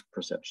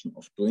self-perception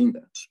of doing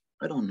that,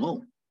 I don't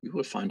know. We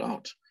will find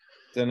out.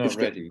 They're not if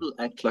ready. They will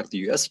act like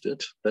the US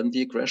did, then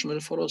the aggression will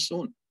follow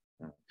soon.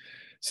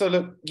 So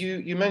look,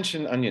 you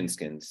mentioned onion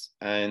skins,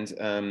 and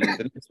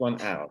the next one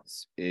out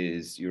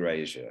is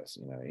Eurasia,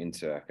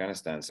 into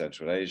Afghanistan,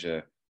 Central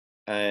Asia,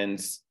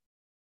 and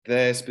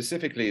there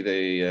specifically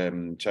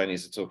the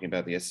Chinese are talking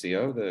about the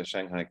SCO, the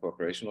Shanghai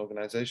Cooperation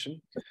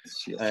Organization,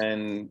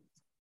 and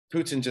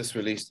Putin just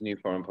released a new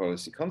foreign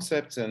policy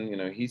concept, and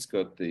he's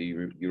got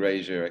the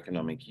Eurasia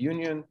Economic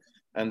Union,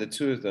 and the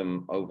two of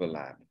them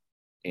overlap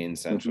in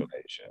Central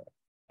Asia.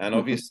 And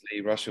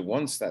obviously, Russia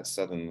wants that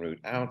southern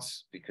route out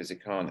because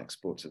it can't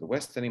export to the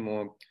West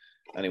anymore.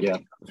 And it will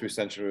come through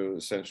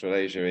Central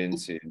Asia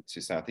into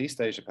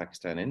Southeast Asia,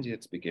 Pakistan, India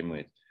to begin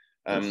with.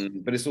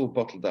 But it's all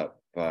bottled up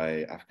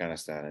by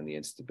Afghanistan and the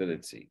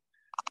instability.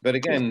 But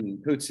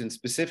again, Putin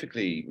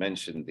specifically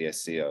mentioned the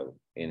SCO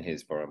in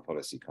his foreign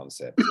policy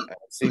concept. And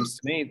it seems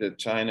to me that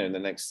China in the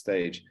next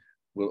stage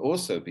will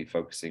also be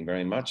focusing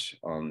very much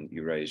on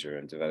Eurasia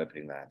and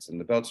developing that. And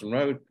the Belt and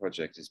Road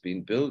project has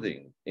been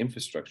building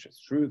infrastructure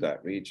through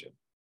that region.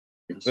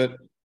 Yes. But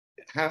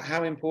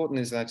how important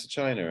is that to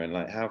China,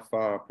 and how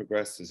far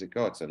progressed has it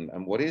got?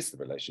 And what is the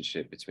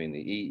relationship between the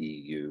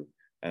EEU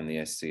and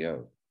the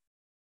SCO?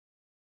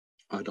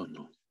 I don't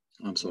know.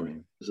 I'm sorry.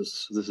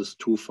 This is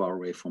too far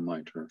away from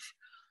my turf.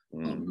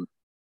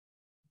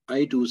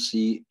 I do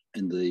see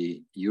in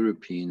the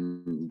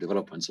European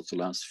developments of the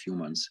last few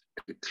months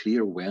a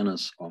clear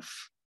awareness of,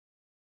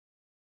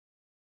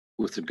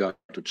 with regard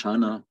to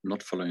China,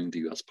 not following the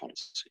US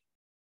policy.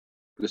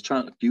 Because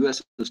the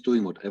US is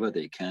doing whatever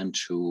they can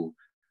to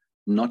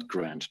not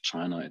grant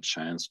China a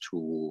chance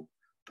to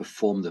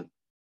perform the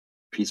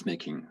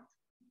peacemaking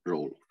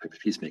role,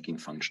 peacemaking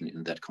function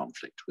in that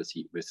conflict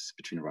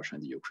between Russia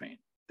and the Ukraine.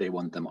 They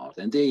want them out,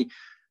 and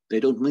they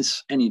don't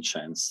miss any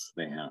chance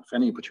they have,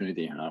 any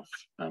opportunity they have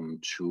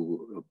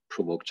to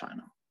provoke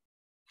China.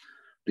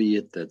 Be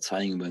it that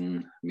Tsai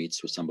Ing-wen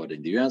meets with somebody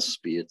in the US,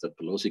 be it that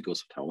Pelosi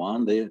goes to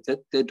Taiwan,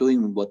 they're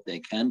doing what they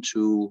can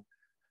to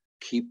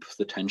keep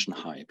the tension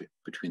high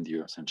between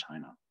the US and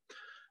China.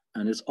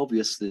 And it's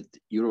obvious that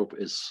Europe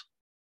is,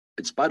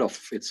 in spite of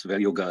its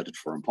value-guided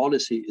foreign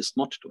policy, is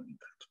not doing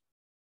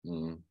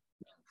that.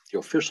 The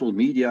official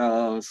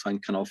media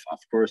can of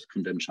course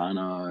condemn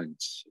China,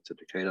 it's a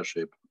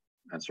dictatorship,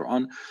 and so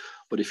on.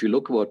 But if you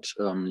look what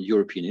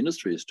European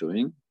industry is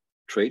doing,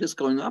 trade is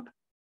going up.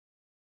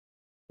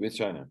 With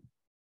China?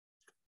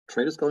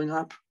 Trade is going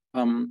up.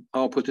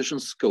 Our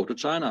politicians go to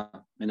China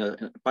in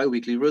a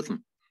bi-weekly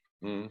rhythm.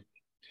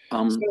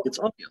 It's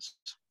obvious.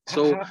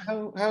 So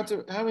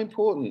how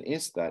important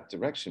is that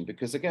direction?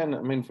 Because again,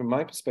 I mean, from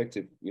my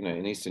perspective,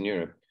 in Eastern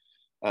Europe,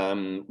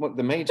 what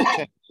the major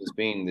change has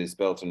been this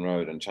Belt and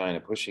Road and China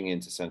pushing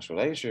into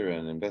Central Asia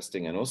and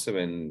investing, and also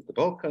in the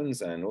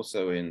Balkans and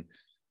also in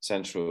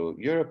Central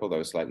Europe,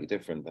 although slightly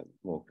different, than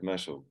more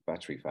commercial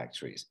battery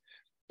factories.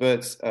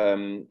 But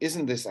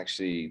isn't this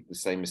actually the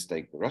same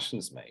mistake the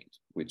Russians made,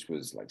 which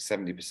was like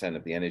 70%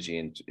 of the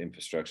energy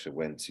infrastructure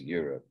went to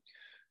Europe?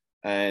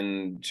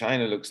 And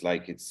China looks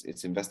like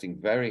it's investing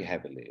very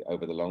heavily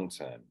over the long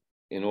term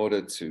in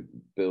order to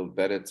build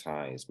better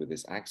ties with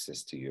this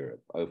access to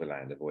Europe,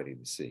 overland, avoiding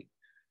the sea.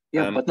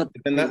 Yeah, but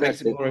then that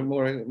makes it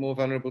more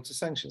vulnerable to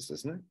sanctions,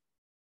 doesn't it?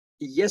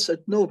 Yes and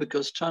no,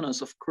 because China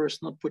is, of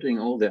course, not putting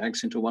all their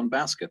eggs into one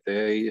basket.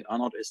 They are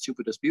not as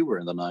stupid as we were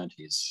in the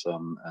 90s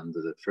and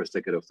the first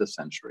decade of this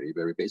century,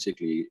 where we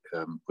basically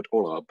put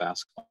all our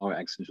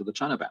eggs into the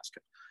China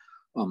basket.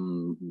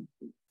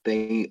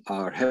 They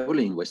are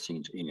heavily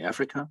investing in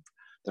Africa.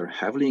 They're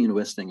heavily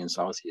investing in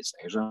Southeast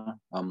Asia.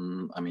 I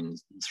mean,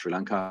 Sri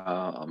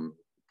Lanka,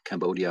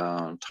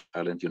 Cambodia,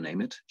 Thailand, you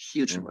name it,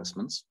 huge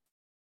investments.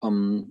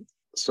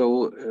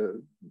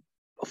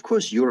 Of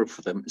course, Europe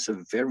for them is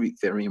a very,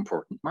 very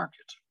important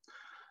market.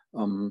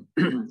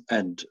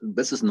 And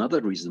this is another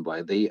reason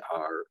why they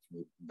are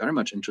very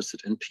much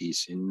interested in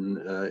peace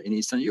in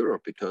Eastern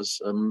Europe,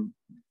 because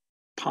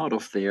part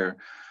of their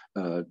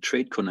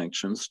trade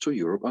connections to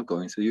Europe are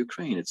going through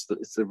Ukraine. It's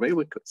the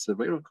railway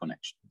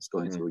connection. It's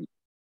going through.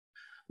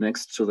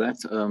 Next to that,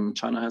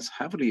 China has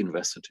heavily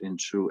invested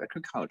into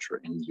agriculture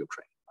in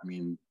Ukraine. I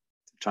mean,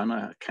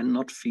 China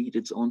cannot feed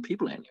its own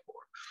people anymore.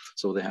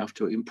 So they have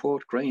to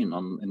import grain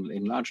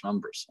in large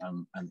numbers,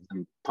 and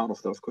part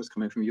of that, of course,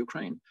 coming from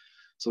Ukraine.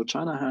 So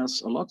China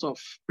has a lot of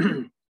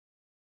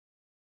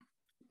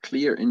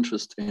clear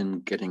interest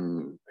in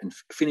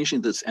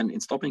finishing this and in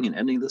stopping and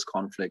ending this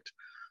conflict,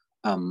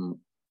 and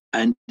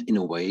in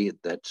a way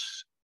that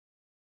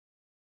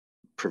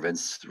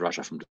prevents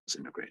Russia from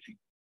disintegrating.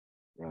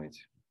 Right.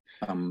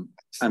 And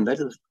that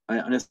is,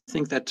 I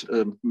think that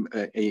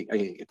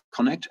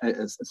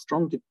a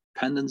strong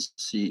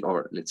dependency,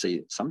 or let's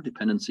say some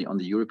dependency on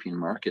the European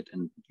market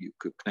and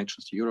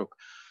connections to Europe.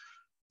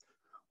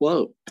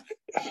 Well,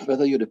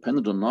 whether you're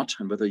dependent or not,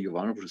 and whether you're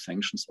vulnerable to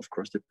sanctions, of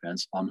course,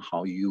 depends on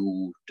how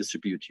you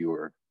distribute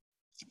your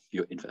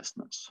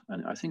investments.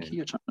 And I think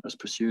here China is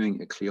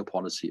pursuing a clear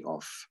policy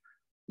of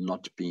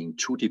not being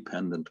too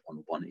dependent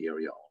on one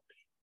area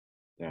only.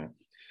 Yeah.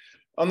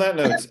 On that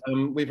note,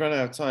 we've run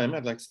out of time.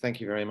 I'd like to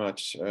thank you very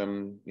much.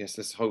 Yes,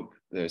 let's hope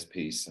there's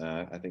peace.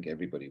 I think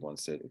everybody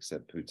wants it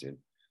except Putin.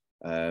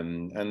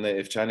 And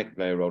if China could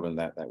play a role in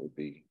that, that would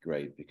be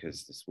great,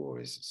 because this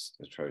war is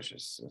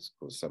atrocious. It's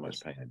caused so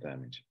much pain and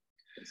damage.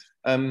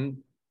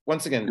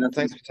 Once again,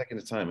 thanks for taking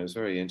the time. It was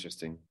very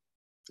interesting.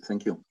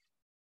 Thank you.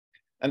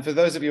 And for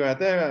those of you out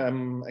there,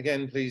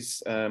 again,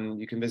 please,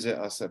 you can visit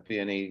us at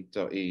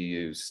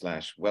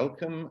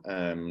bne.eu/welcome.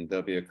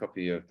 There'll be a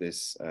copy of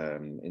this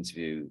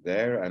interview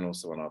there, and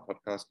also on our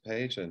podcast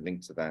page, and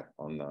link to that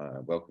on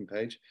the welcome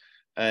page.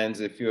 And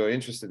if you're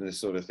interested in this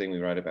sort of thing, we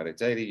write about it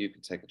daily. You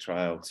can take a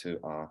trial to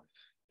our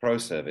pro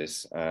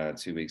service,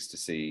 2 weeks to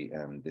see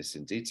this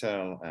in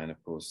detail. And of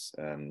course,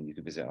 you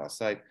can visit our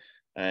site.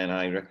 And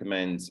I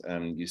recommend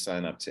you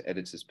sign up to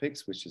Editor's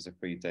Picks, which is a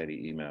free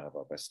daily email of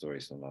our best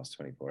stories from the last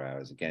 24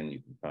 hours. Again, you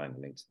can find a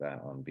link to that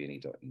on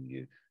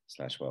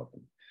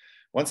bne.eu/welcome.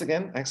 Once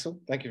again, Axel,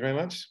 thank you very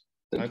much.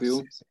 Thank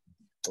you.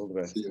 All the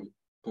best. See you.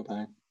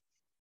 Bye-bye.